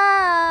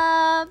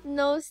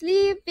 No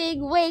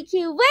sleeping.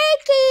 Wakey.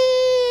 Wakey.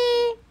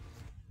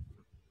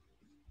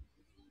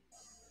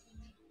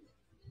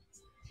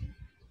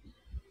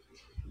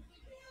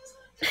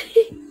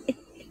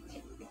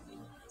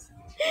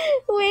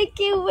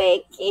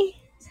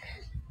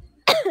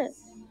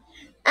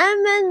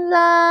 Emma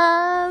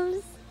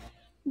loves.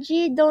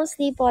 G, don't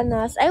sleep on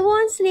us. I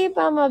won't sleep,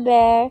 Mama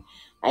Bear.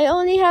 I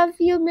only have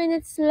few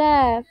minutes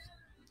left.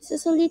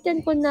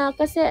 Susulitin ko na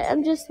kasi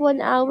I'm just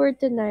 1 hour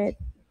tonight.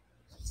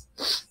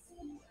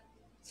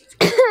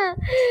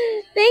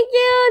 Thank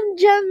you,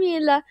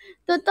 Jamila.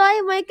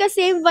 Totoo, may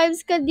ka-same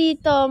vibes ka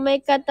dito.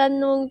 May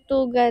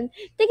katanungtugan.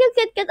 Thank you,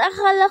 Kitkat.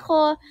 Akala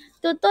ko,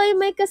 totoo,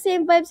 may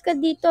ka-same vibes ka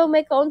dito.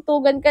 May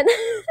kauntugan ka na.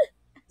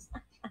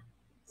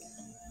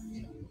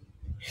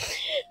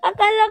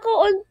 Akala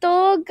ko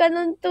untog,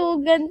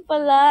 kanuntugan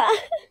pala.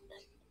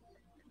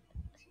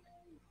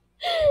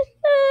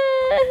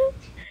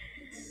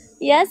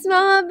 Yes,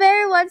 Mama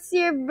Bear, what's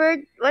your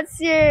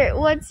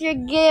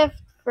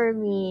gift for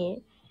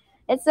me?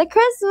 It's a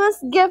Christmas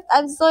gift.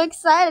 I'm so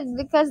excited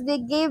because they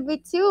gave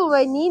it to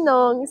my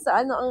ninong sa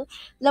ang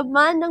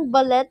laman ng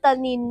baleta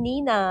ni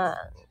Nina.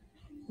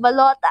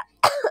 Balota.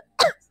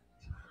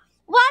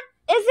 What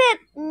is it?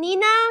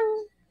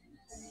 Ninang?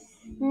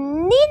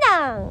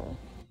 Ninang!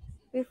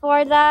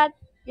 Before that,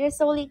 you're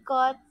solely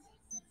caught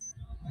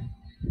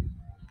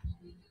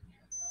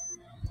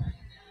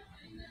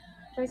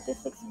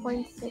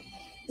 36.6.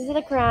 Is it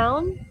a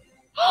crown?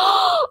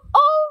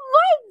 Oh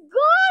my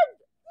god!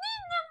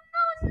 Ninang,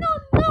 no!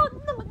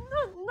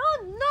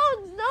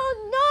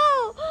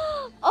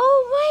 Oh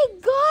my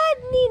god,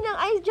 Ninang!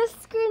 I just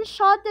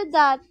screenshotted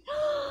that.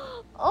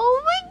 Oh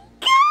my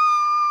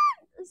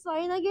god!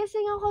 Sorry,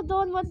 nagising ako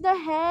doon. What the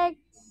heck?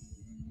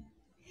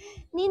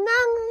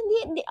 Ninang,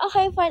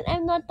 okay, fine.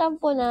 I'm not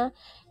tampo na.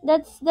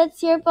 That's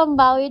your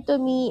pambawi to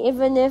me,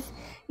 even if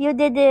you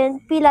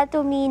didn't pila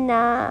to me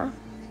na.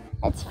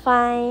 It's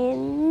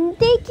fine.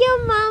 Thank you,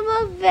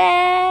 Mama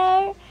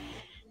Bear.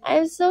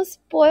 I'm so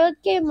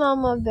spoiled kay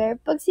Mama Bear.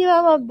 Pag si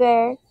Mama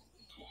Bear,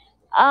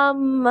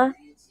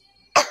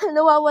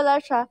 nawawala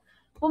siya.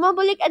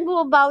 Bumabalik at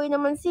bumabawi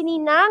naman si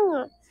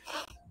Ninang.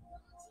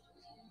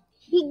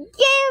 He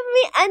gave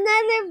me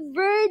another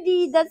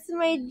birdie. That's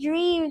my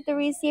dream, to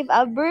receive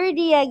a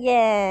birdie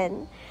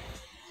again.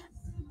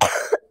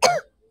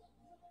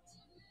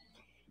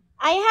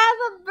 I have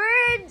a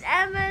bird,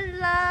 Emma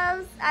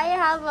loves. I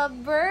have a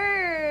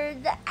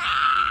bird.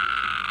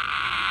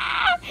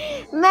 Ah!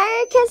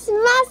 Merry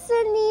Christmas,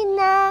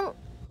 Ninang.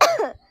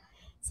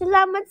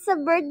 Salamat sa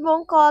bird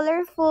mong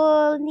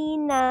colorful,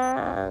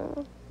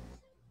 Ninang.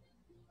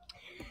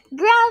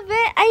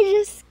 Grabe, I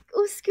just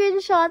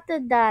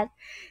screenshotted that.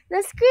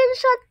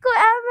 Na-screenshot ko,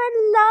 Emma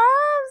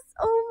loves.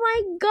 Oh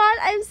my God,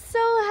 I'm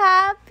so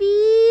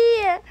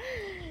happy.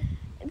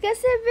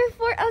 Kasi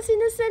before, ang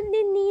sinasend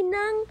ni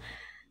Ninang,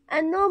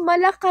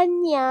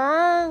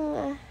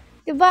 Malacanang.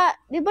 Diba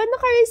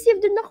naka-receive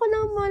din ako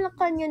ng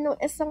Malacanang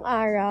nung isang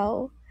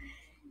araw?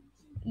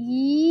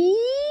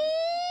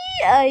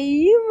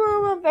 Ay,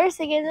 Mama Bear.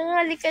 Sige,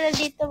 halika na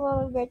dito,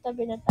 Mama Bear.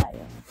 Tabi na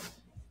tayo.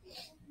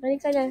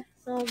 Halika na,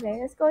 Mama Bear.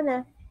 Let's go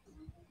na.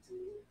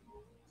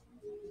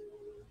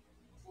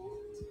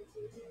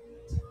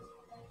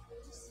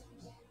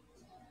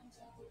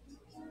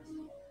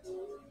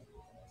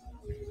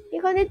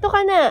 Ikaw dito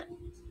ka na.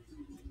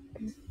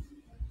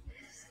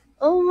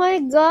 Oh my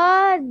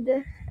God!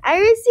 I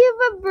received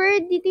a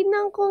birdie.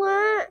 Tingnan ko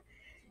nga.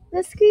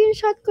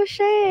 Na-screenshot ko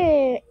siya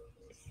eh.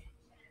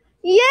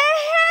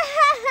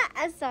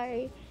 Yeah!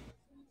 Sorry.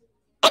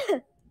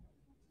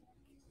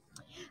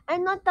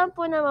 I'm not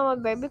tampo na, Mama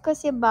Bear,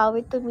 because you bow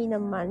it to me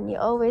naman. You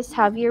always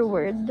have your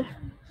word.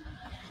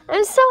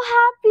 I'm so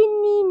happy,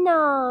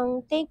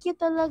 Ninang. Thank you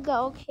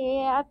talaga,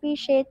 okay? I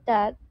appreciate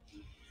that.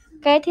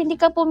 Kahit hindi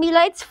ka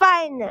pumila, it's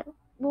fine.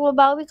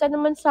 Bumabawi ka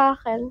naman sa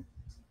akin.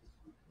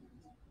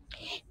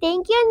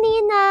 Thank you,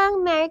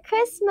 Ninang. Merry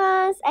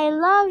Christmas. I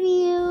love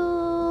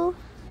you.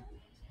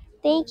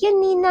 Thank you,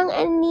 Ninang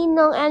and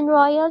Ninong and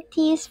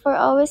royalties for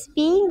always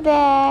being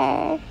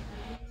there.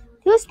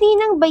 Who's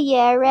Ninang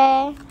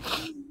Bayere?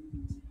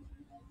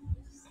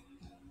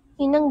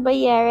 Ninang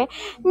Bayere.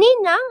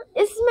 Ninang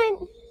is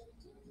my...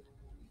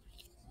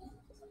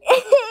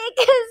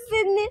 kasi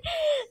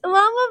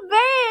Mama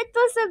Bear, it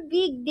was a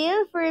big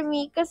deal for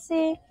me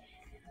kasi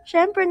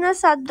syempre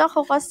nasad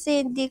ako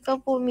kasi hindi ka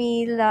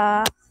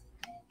pumila.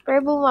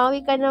 Pero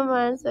bumawi ka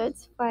naman, so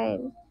it's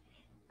fine.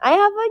 I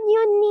have a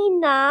new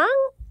Ninang.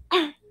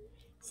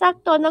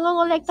 Sakto,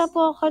 nangongolekta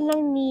po ako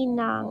ng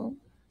Ninang.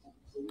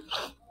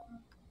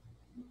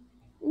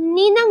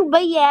 Ninang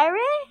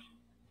Bayere?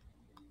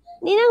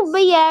 Ninang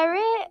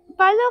Bayere?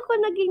 Paano ako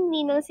naging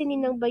Ninang si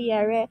Ninang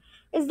Bayere?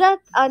 Is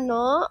that,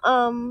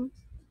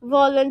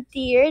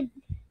 volunteered?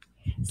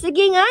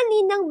 Sige nga,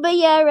 Ninang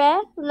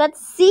Bayere.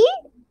 Let's see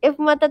if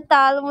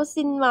matatalo mo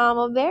si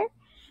Mama Bear.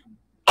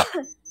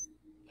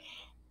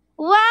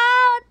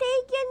 Wow!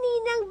 Thank you,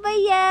 Ninang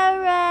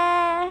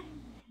Bayere.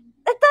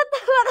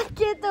 Natatawa ka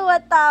kaya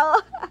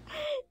tumatawa.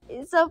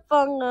 Isa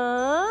pa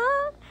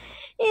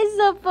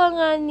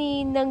nga,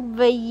 Ninang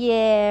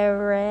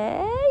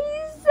Bayere.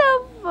 Isa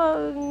pa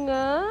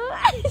nga.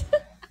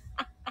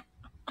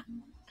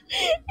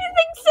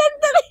 Nag-send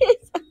na rin.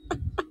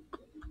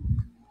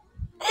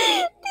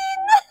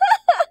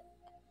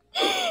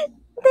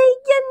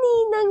 Thank you,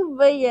 Ninang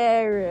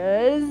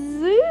Bayere.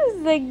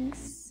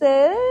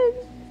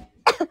 Nag-send.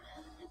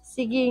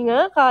 Sige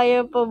nga,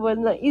 kaya pa ba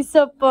na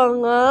isa pa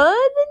nga?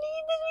 Dali.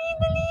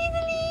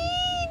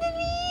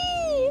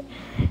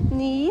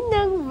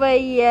 Ninang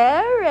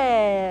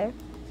Bayere.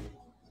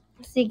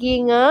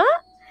 Sige nga.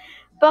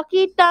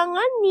 Pakita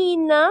nga,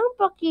 Ninang.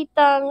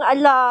 Pakita nga.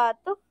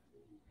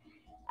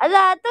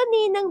 Alato,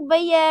 Ninang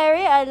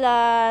Bayere.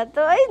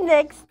 Alato. Ay,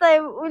 next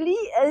time uli.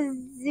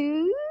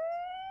 Azus.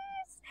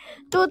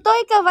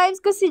 Tutoy, ka-vibes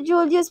ko si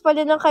Julius.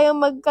 Pwede na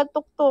kayong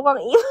magkatuktukang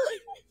iwan.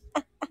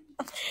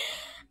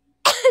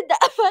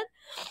 Dapat.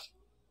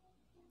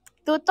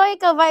 Tutoy,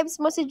 ka-vibes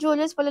mo si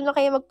Julius. Pwede na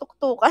kayong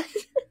magtuktukan.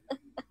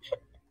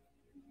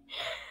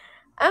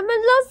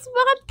 Los,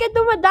 bakit ka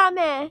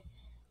dumadami?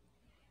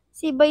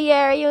 Si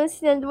Bayer yung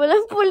sinand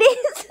walang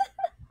pulis.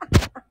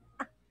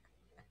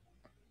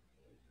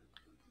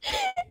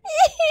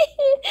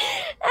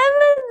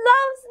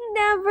 Loves,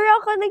 never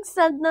ako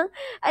nagsend ng...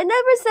 I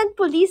never sent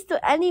police to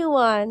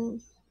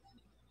anyone.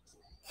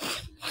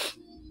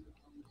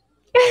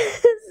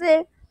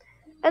 Kasi,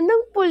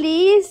 anong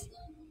police?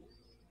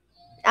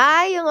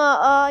 Yung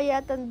oo,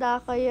 tanda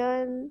ko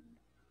yun.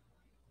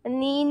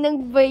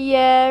 Ninang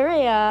Bayer,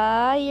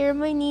 You're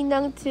my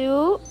ninang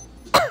too.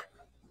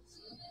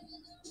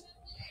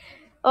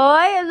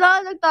 Oy,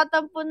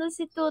 nagtatampo na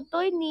si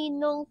Tutoy,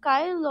 Ninong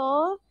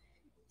Kylo.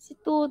 Si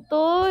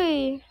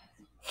Tutoy.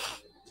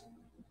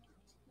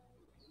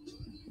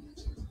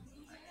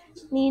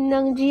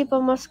 Ninang G,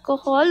 pamasko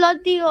ko.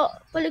 Tio,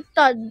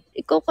 baliktad.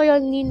 Ikaw kaya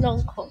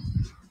ninang ko.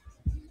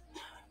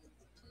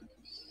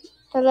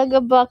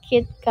 Talaga ba,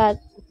 Kit Kat?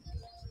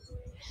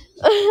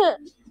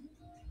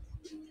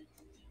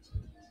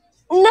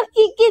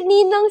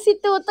 Nakikininang si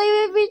Tutoy.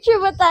 May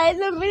picture ba tayo?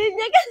 Nabili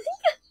niya kasi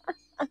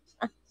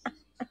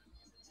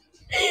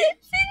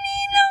si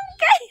Ninong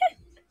kaya.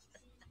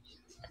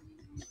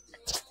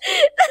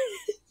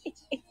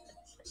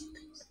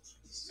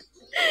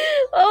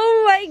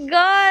 Oh my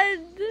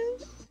God!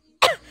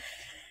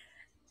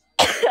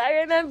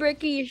 I remember,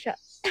 Keisha.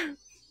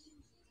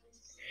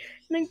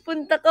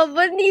 Nagpunta ka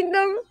ba,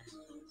 Ninang?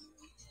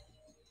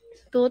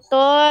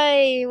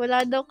 Tutoy,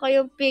 wala daw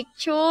kayong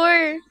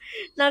picture.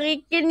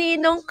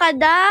 Nakikininong ka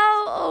daw.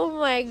 Oh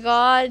my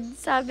God.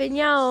 Sabi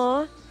niya,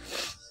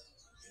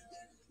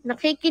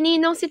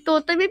 nakikininong si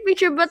Tutoy. May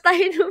picture ba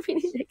tayo nung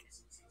pinili?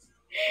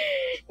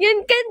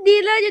 Yun,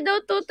 kandila niya daw,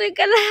 Tutoy,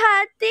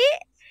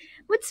 kalahati.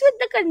 What's with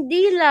the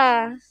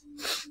kandila?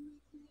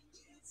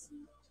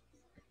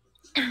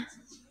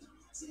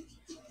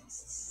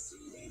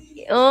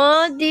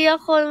 Di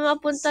ako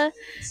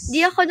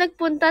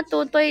nagpunta,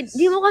 Tutoy.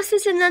 Di mo kasi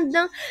sinend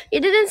ng, you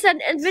didn't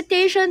send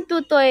invitation,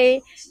 Tutoy.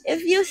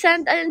 If you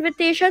send an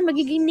invitation,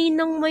 magiging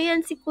ninong mo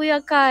yan si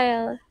Kuya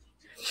Kyle.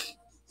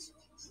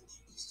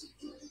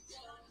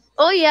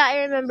 Oh yeah,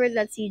 I remember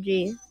that,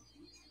 CJ.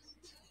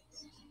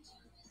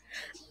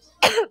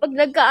 Pag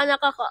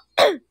nagkaanak ako,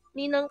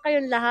 ninang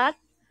kayong lahat.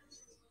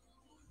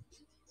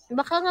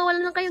 Baka nga wala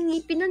na kayong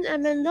ngipin nun,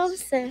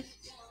 Loves,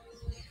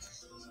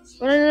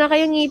 Wala na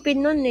kayong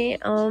ngipin nun,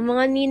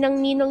 mga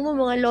ninang-ninong mo,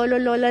 mga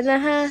lolo-lola na,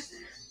 ha.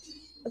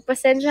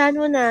 Magpasensyahan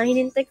mo na.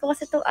 Hinintay ko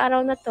kasi itong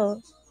araw na to.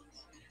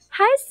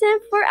 Hi,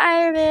 Sim for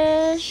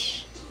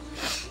Irish!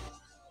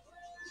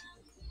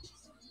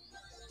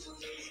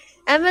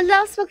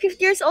 Loves, pag 50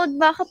 years old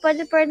ba ako,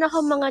 pwede pa rin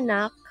ako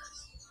manganak?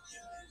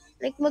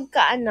 Like,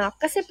 magkaanak.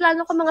 Kasi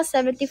plano ko mga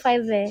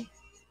 75,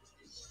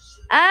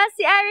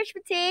 si Irish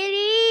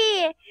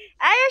Potato!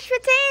 Irish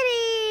Potato!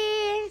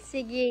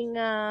 Sige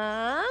nga,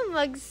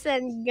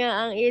 mag-send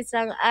nga ang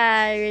isang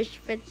Irish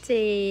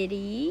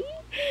Potato.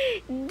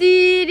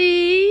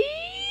 Dali.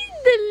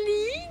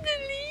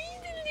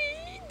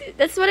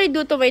 That's what I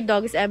do to my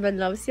dogs,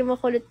 Loves. Yung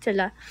makulit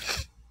sila.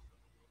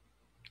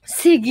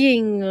 Sige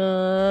nga.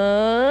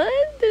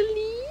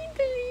 Dali.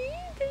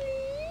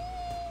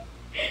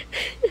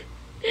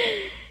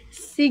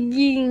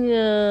 Sige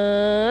nga.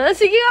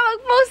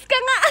 Mag-post ka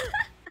nga.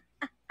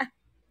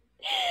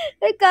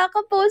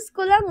 Kaka-post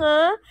ko lang,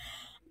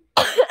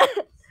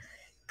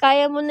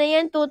 Kaya mo na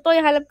yan,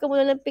 Tutoy. Halap ka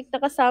muna ng pic na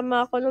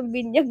kasama ako ng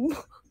binyag mo.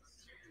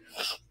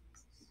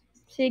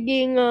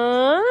 Sige nga.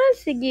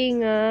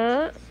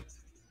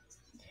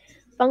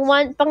 Pang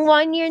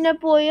one year na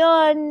po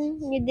yon.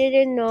 You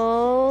didn't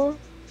know.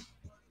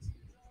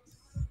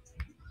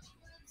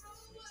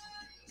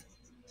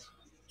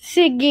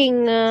 Sige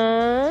nga,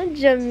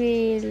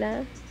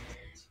 Jamila.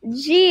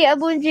 G,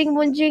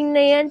 abunjing-bunjing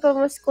na yan,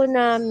 pamasko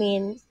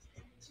namin.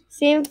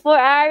 Sim for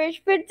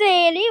Irish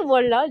Potato.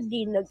 Wala,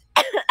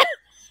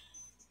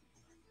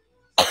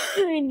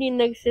 hindi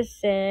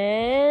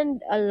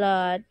nagsisend a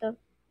lot.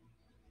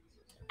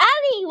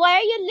 Ali, why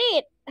are you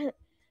late?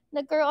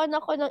 Nagkaroon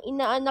ako ng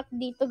inaanak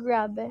dito,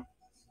 grabe.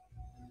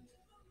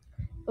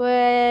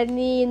 Well,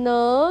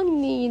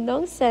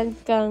 Ninong, send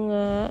ka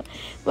nga.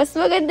 Mas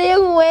maganda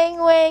yung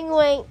weng.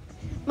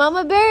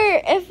 Mama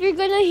Bear, if you're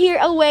gonna hear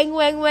a weng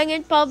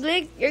in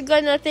public, you're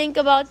gonna think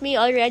about me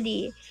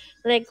already.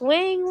 Like,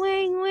 weng.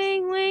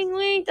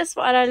 Tapos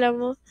paalala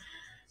mo,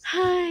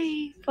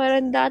 hi,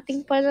 parang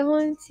dating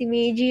panahon, si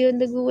Meiji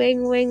yung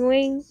nag-weng.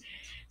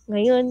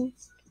 Ngayon,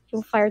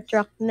 yung fire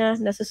truck na,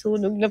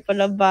 nasusunog na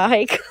pala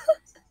bahay ko.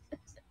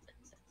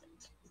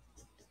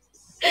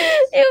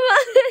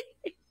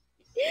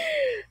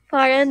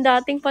 Parang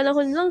dating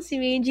panahon lang,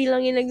 si Meiji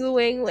lang yung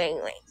nag-weng.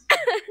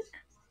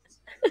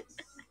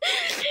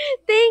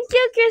 Thank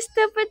you,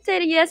 Christopher.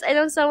 Yes, I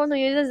know someone who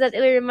uses that.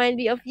 It'll remind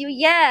me of you.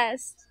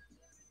 Yes.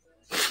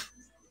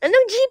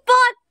 Anong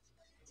G-pot?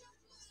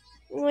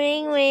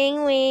 Wing,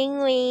 wing, wing,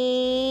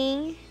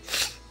 wing.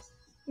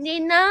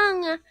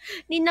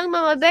 Ninang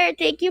Mama Bear,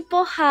 thank you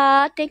po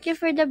ha. Thank you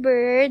for the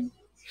bird.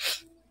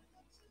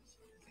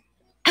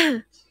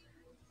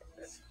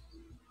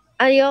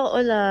 Ayaw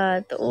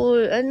ulat.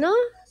 Ano?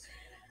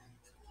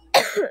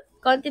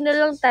 Konti na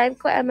lang time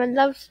ko. Eman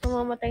loves,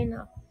 mamamatay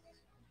na ako.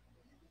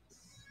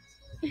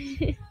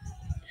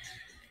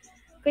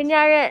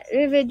 Kunyari,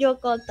 video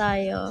call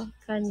tayo.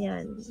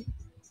 Kanyan.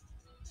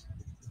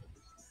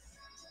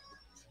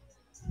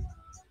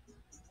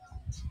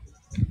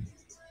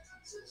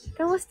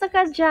 Kamusta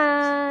ka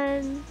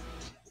dyan?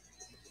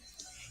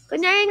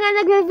 Kunyari nga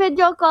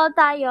nag-video call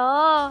tayo.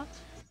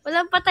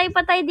 Walang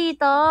patay-patay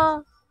dito.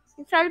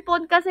 Yung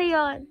cellphone kasi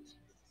yon.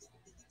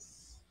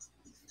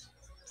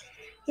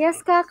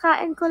 Yes,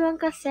 kakain ko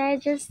lang kasi.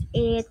 Just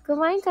ate.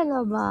 Kumain ka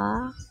na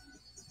ba?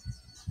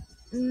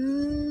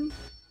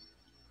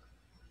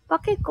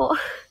 Paki ko.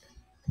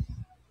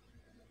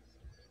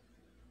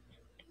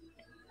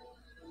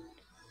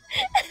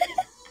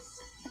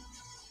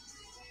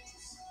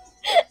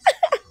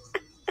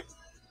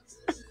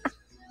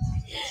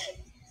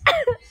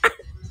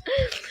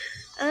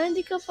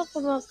 Hindi ka pa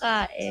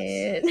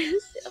kumakain.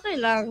 Okay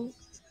lang.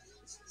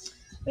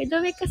 May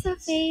dumi ka sa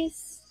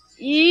face.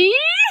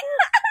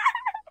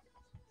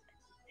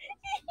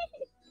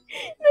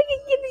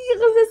 Nakikinig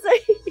ako sa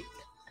sarili.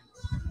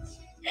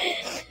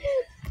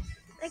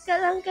 Teka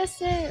lang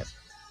kasi.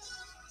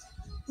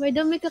 May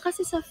dumi ka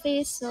kasi sa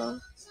face, oh.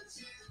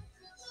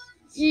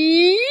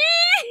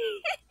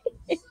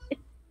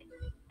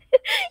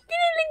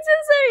 Kinilig sa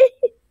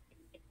sarili.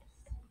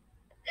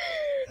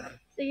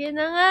 Sige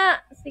na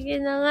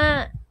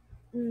nga.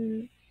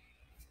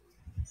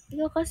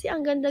 Ikaw kasi,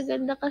 ang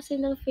ganda-ganda kasi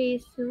ng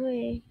face mo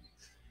eh.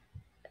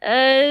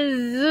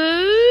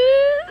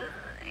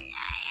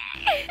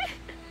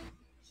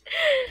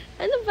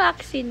 Ano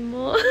vaccine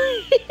mo?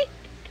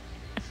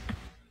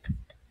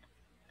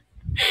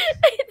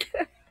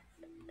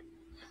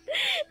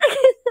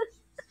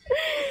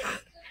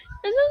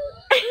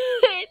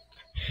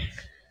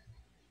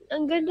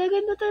 Ang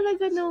ganda-ganda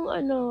talaga nung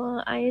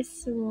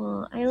eyes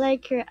mo. I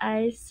like your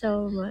eyes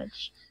so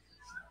much.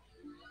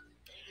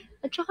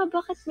 At saka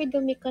bakit may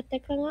dumi ka?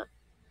 Teka nga.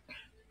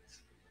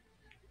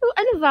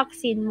 Ano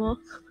vaccine mo?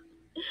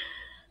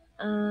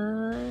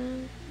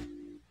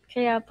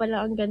 Kaya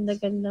pala ang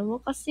ganda-ganda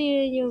mo. Kasi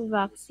yun yung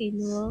vaccine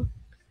mo.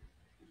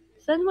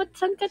 Saan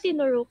ka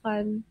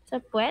tinurukan? Sa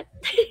puwet?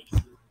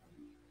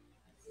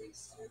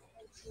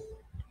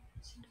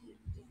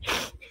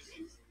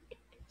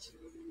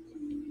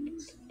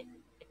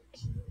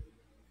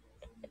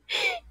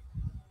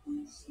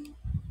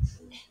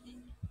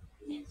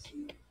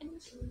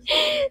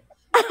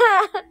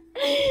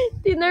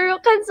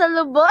 Tinurukan sa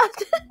lubot?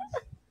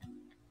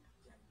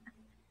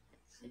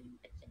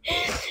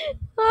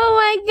 Oh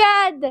my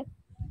God!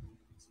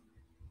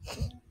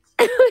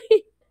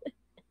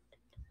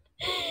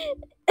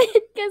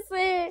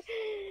 Kasi,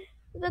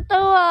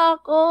 natawa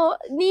ako.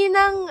 Ni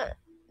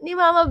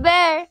Mama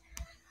Bear.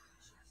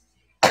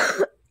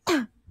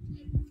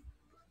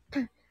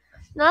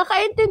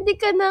 Nakakaintindi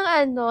ka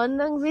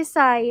ng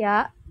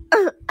Bisaya.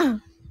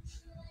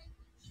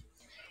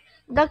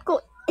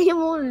 Dako,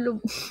 imulog.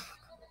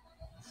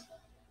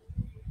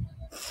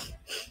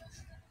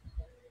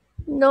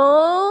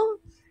 No?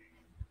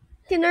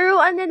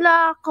 Tinuruan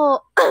nila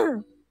ako.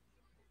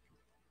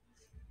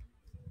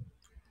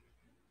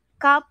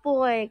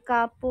 Kapoy.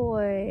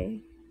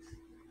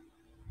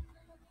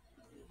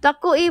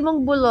 Dako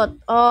imong bulot.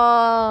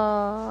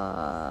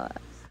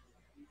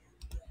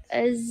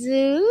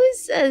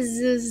 Azus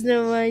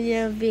naman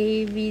yung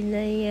baby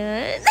na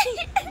yan.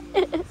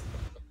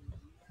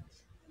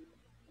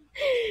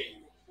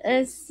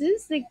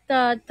 Azus,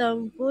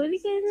 nagtatampol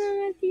ka na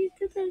nga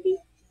dito, tali.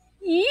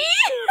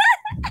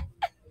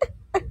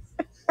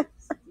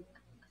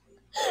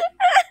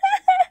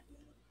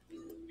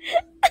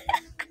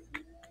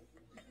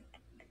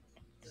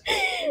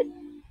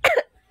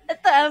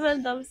 Ito, Eman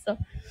Damso.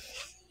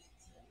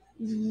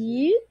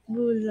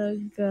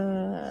 Bulaga.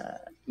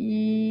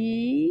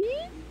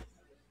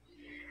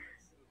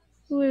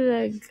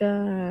 Bulaga.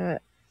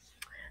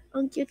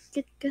 Ang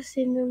cute-cute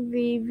kasi ng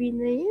baby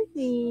na yan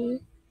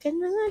eh. Ka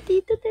na nga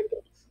dito,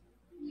 tali.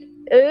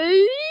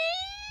 Ay!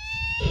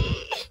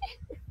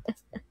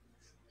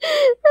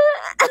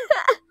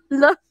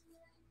 Look.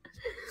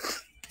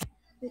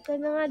 Ika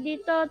na nga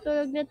dito.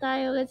 Tulog na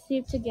tayo. Let's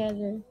sleep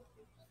together.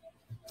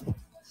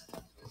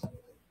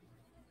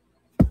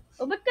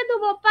 Ba't ka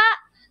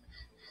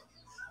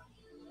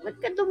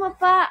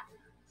dumapa?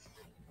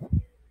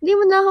 Hindi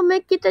mo na ako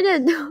makikita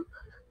na doon.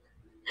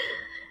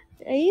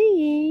 Ay,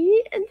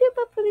 hindi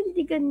pa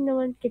parindigan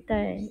naman kita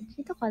eh.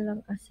 Dito ka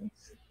lang kasi.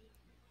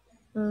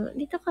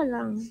 Dito ka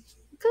lang.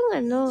 Kang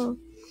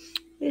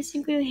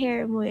ayusin ko yung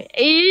hair mo eh.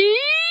 Ay!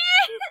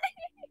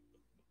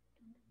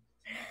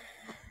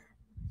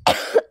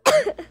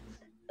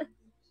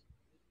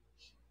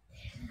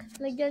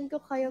 Lagyan ko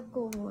kayo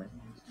kumot.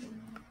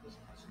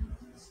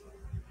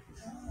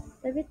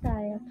 Tabi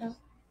tayo ka.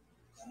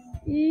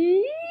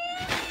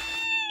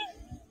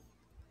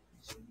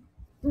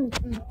 Hindi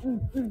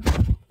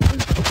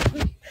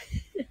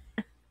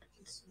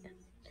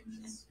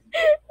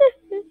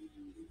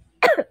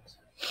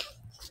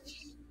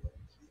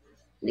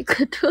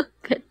ko to.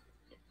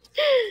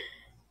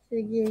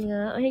 Sige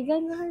nga. Ay,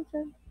 gano'n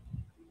ka.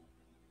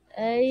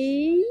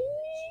 Ay.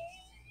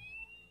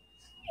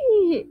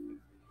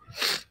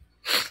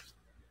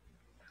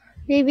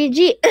 Baby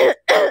G.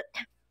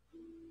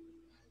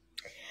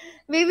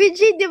 Baby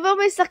G, di ba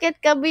may sakit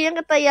ka biyang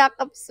kataya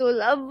capsule?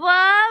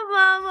 Aba,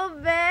 Mama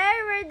Bear,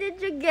 where did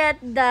you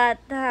get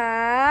that,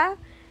 ha?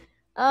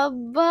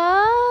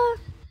 Aba.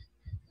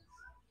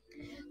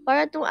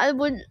 Para tong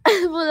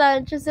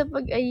albulansya sa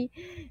pag-ay.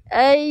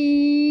 Ay.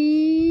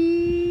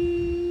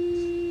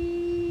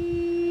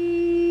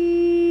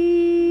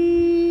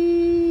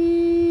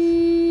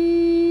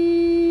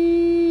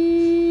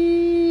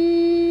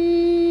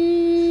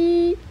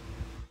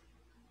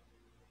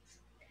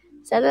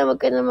 Sana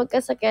wag ka na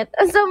magkasakit.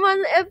 Ang sama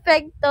ng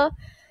epekto.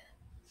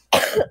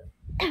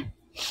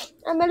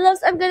 My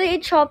loves, I'm gonna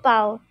eat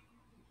siopaw.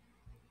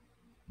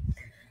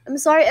 I'm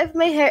sorry if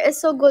my hair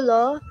is so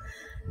gulo.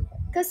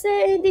 Kasi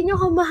hindi nyo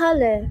ko mahal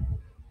eh.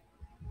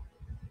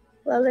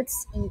 Well, let's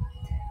eat.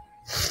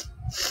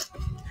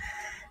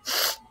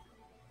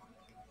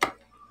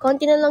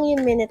 Konti na lang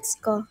yung minutes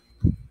ko.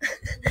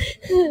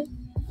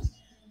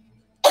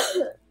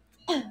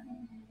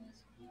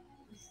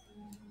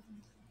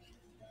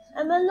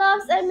 My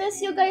loves, I miss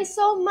you guys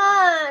so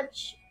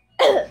much.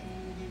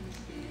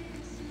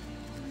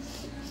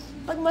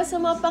 Pag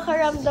masama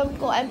pakaramdam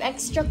ko, I'm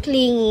extra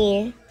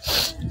clingy.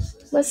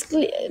 Mas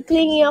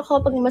clingy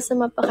ako pag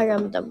masama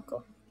pakaramdam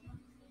ko.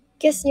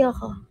 Kiss niyo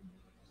ako.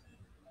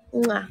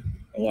 Mwah.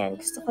 Ayan,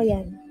 gusto ko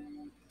yan.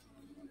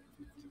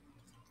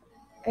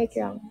 Right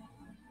lang.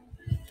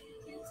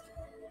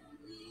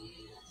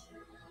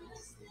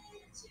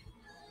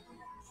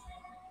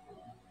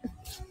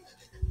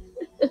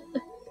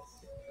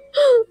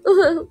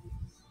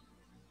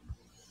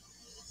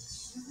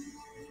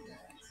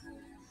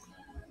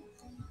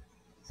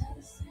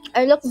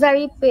 I look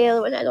very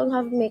pale when I don't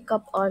have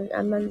makeup on,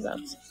 my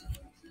loves.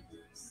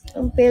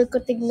 Ang pale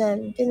ko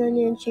tignan. Tignan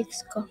niyo yung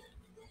cheeks ko.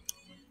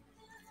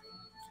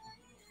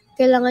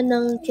 Kailangan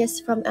ng kiss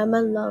from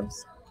Emma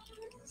Loves.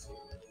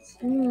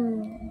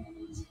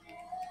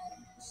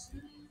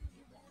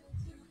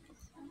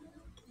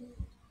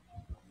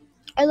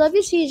 I love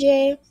you,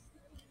 CJ.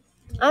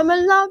 Emma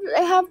Loves,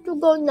 I have to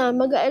go na.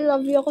 Mag-I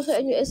love you ako sa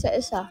inyo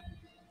isa-isa.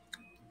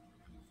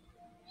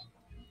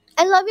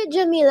 I love you,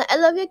 Jamila. I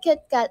love you,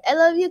 Kit Kat. I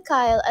love you,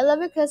 Kyle. I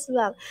love you, Chris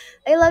Blanc.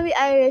 I love you,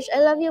 Irish. I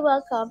love you,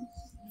 Welcome.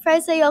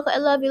 Fred Sayoko, I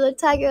love you. Little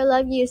Tiger,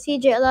 I love you.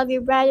 CJ, I love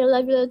you. Brian, I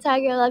love you. Little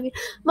Tiger, I love you.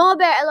 Mama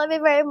Bear, I love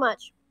you very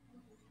much.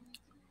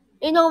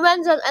 You know,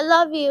 Wenzon, I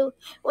love you.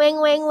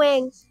 Weng, weng,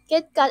 weng.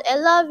 Kit Kat, I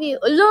love you.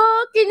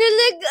 Look,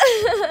 kinilig.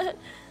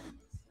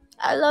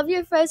 I love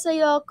you, Fred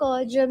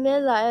Sayoko.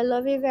 Jamila, I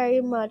love you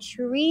very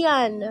much.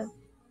 Rian,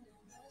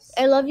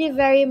 I love you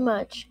very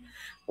much.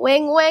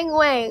 Weng, weng,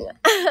 weng.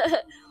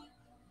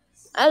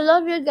 I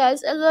love you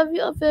guys. I love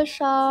you,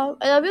 Official.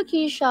 I love you,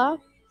 Keisha.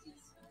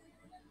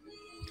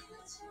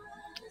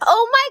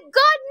 Oh my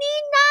God,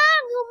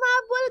 Ninang!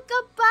 Humabol ka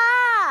pa!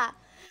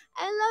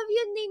 I love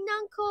you,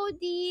 Ninang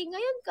Cody.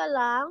 Ngayon ka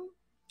lang.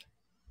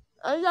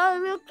 I love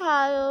you,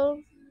 Kyle.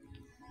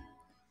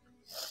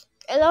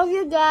 I love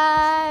you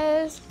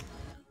guys.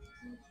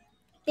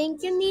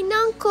 Thank you,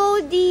 Ninang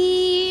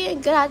Cody.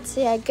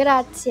 Grazie,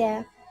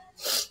 grazie.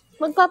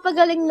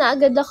 Magpapagaling na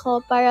agad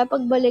ako para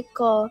pagbalik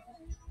ko,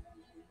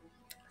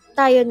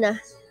 tayo na.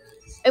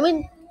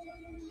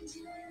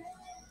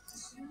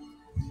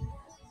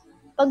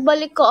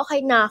 Pagbalik ko,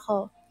 okay na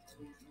ako.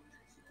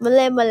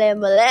 Mali.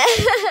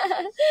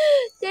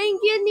 Thank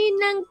you,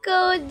 Ninang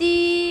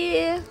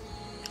Cody.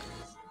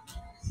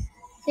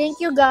 Thank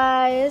you,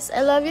 guys.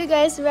 I love you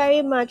guys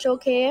very much,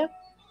 okay?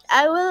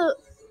 I will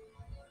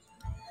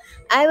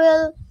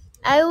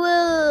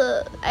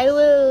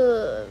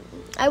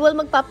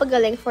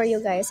magpapagaling for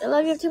you guys. I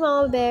love you too,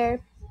 Mama Bear.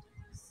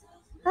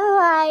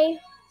 Bye.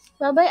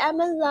 Bye-bye,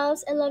 Emma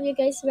Loves. I love you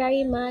guys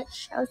very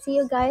much. I'll see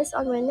you guys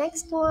on my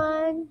next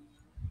one.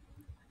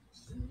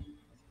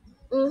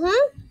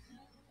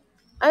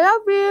 I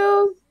love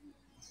you.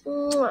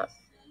 Mwah.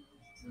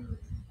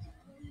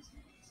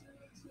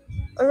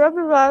 I love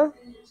you, guys.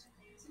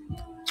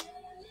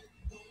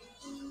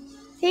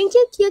 Thank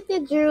you,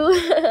 Cutie Drew.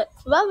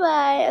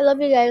 Bye-bye. I love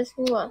you guys.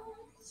 Mwah.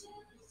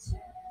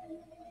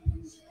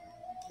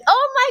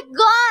 Oh my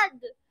God!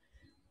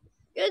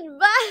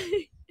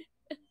 Goodbye.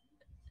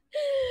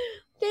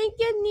 Thank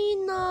you,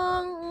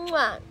 Ninong.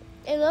 Mwah.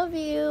 I love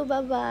you.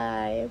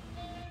 Bye-bye.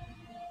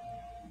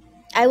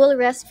 I will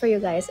rest for you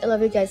guys. I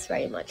love you guys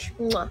very much.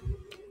 Mwah.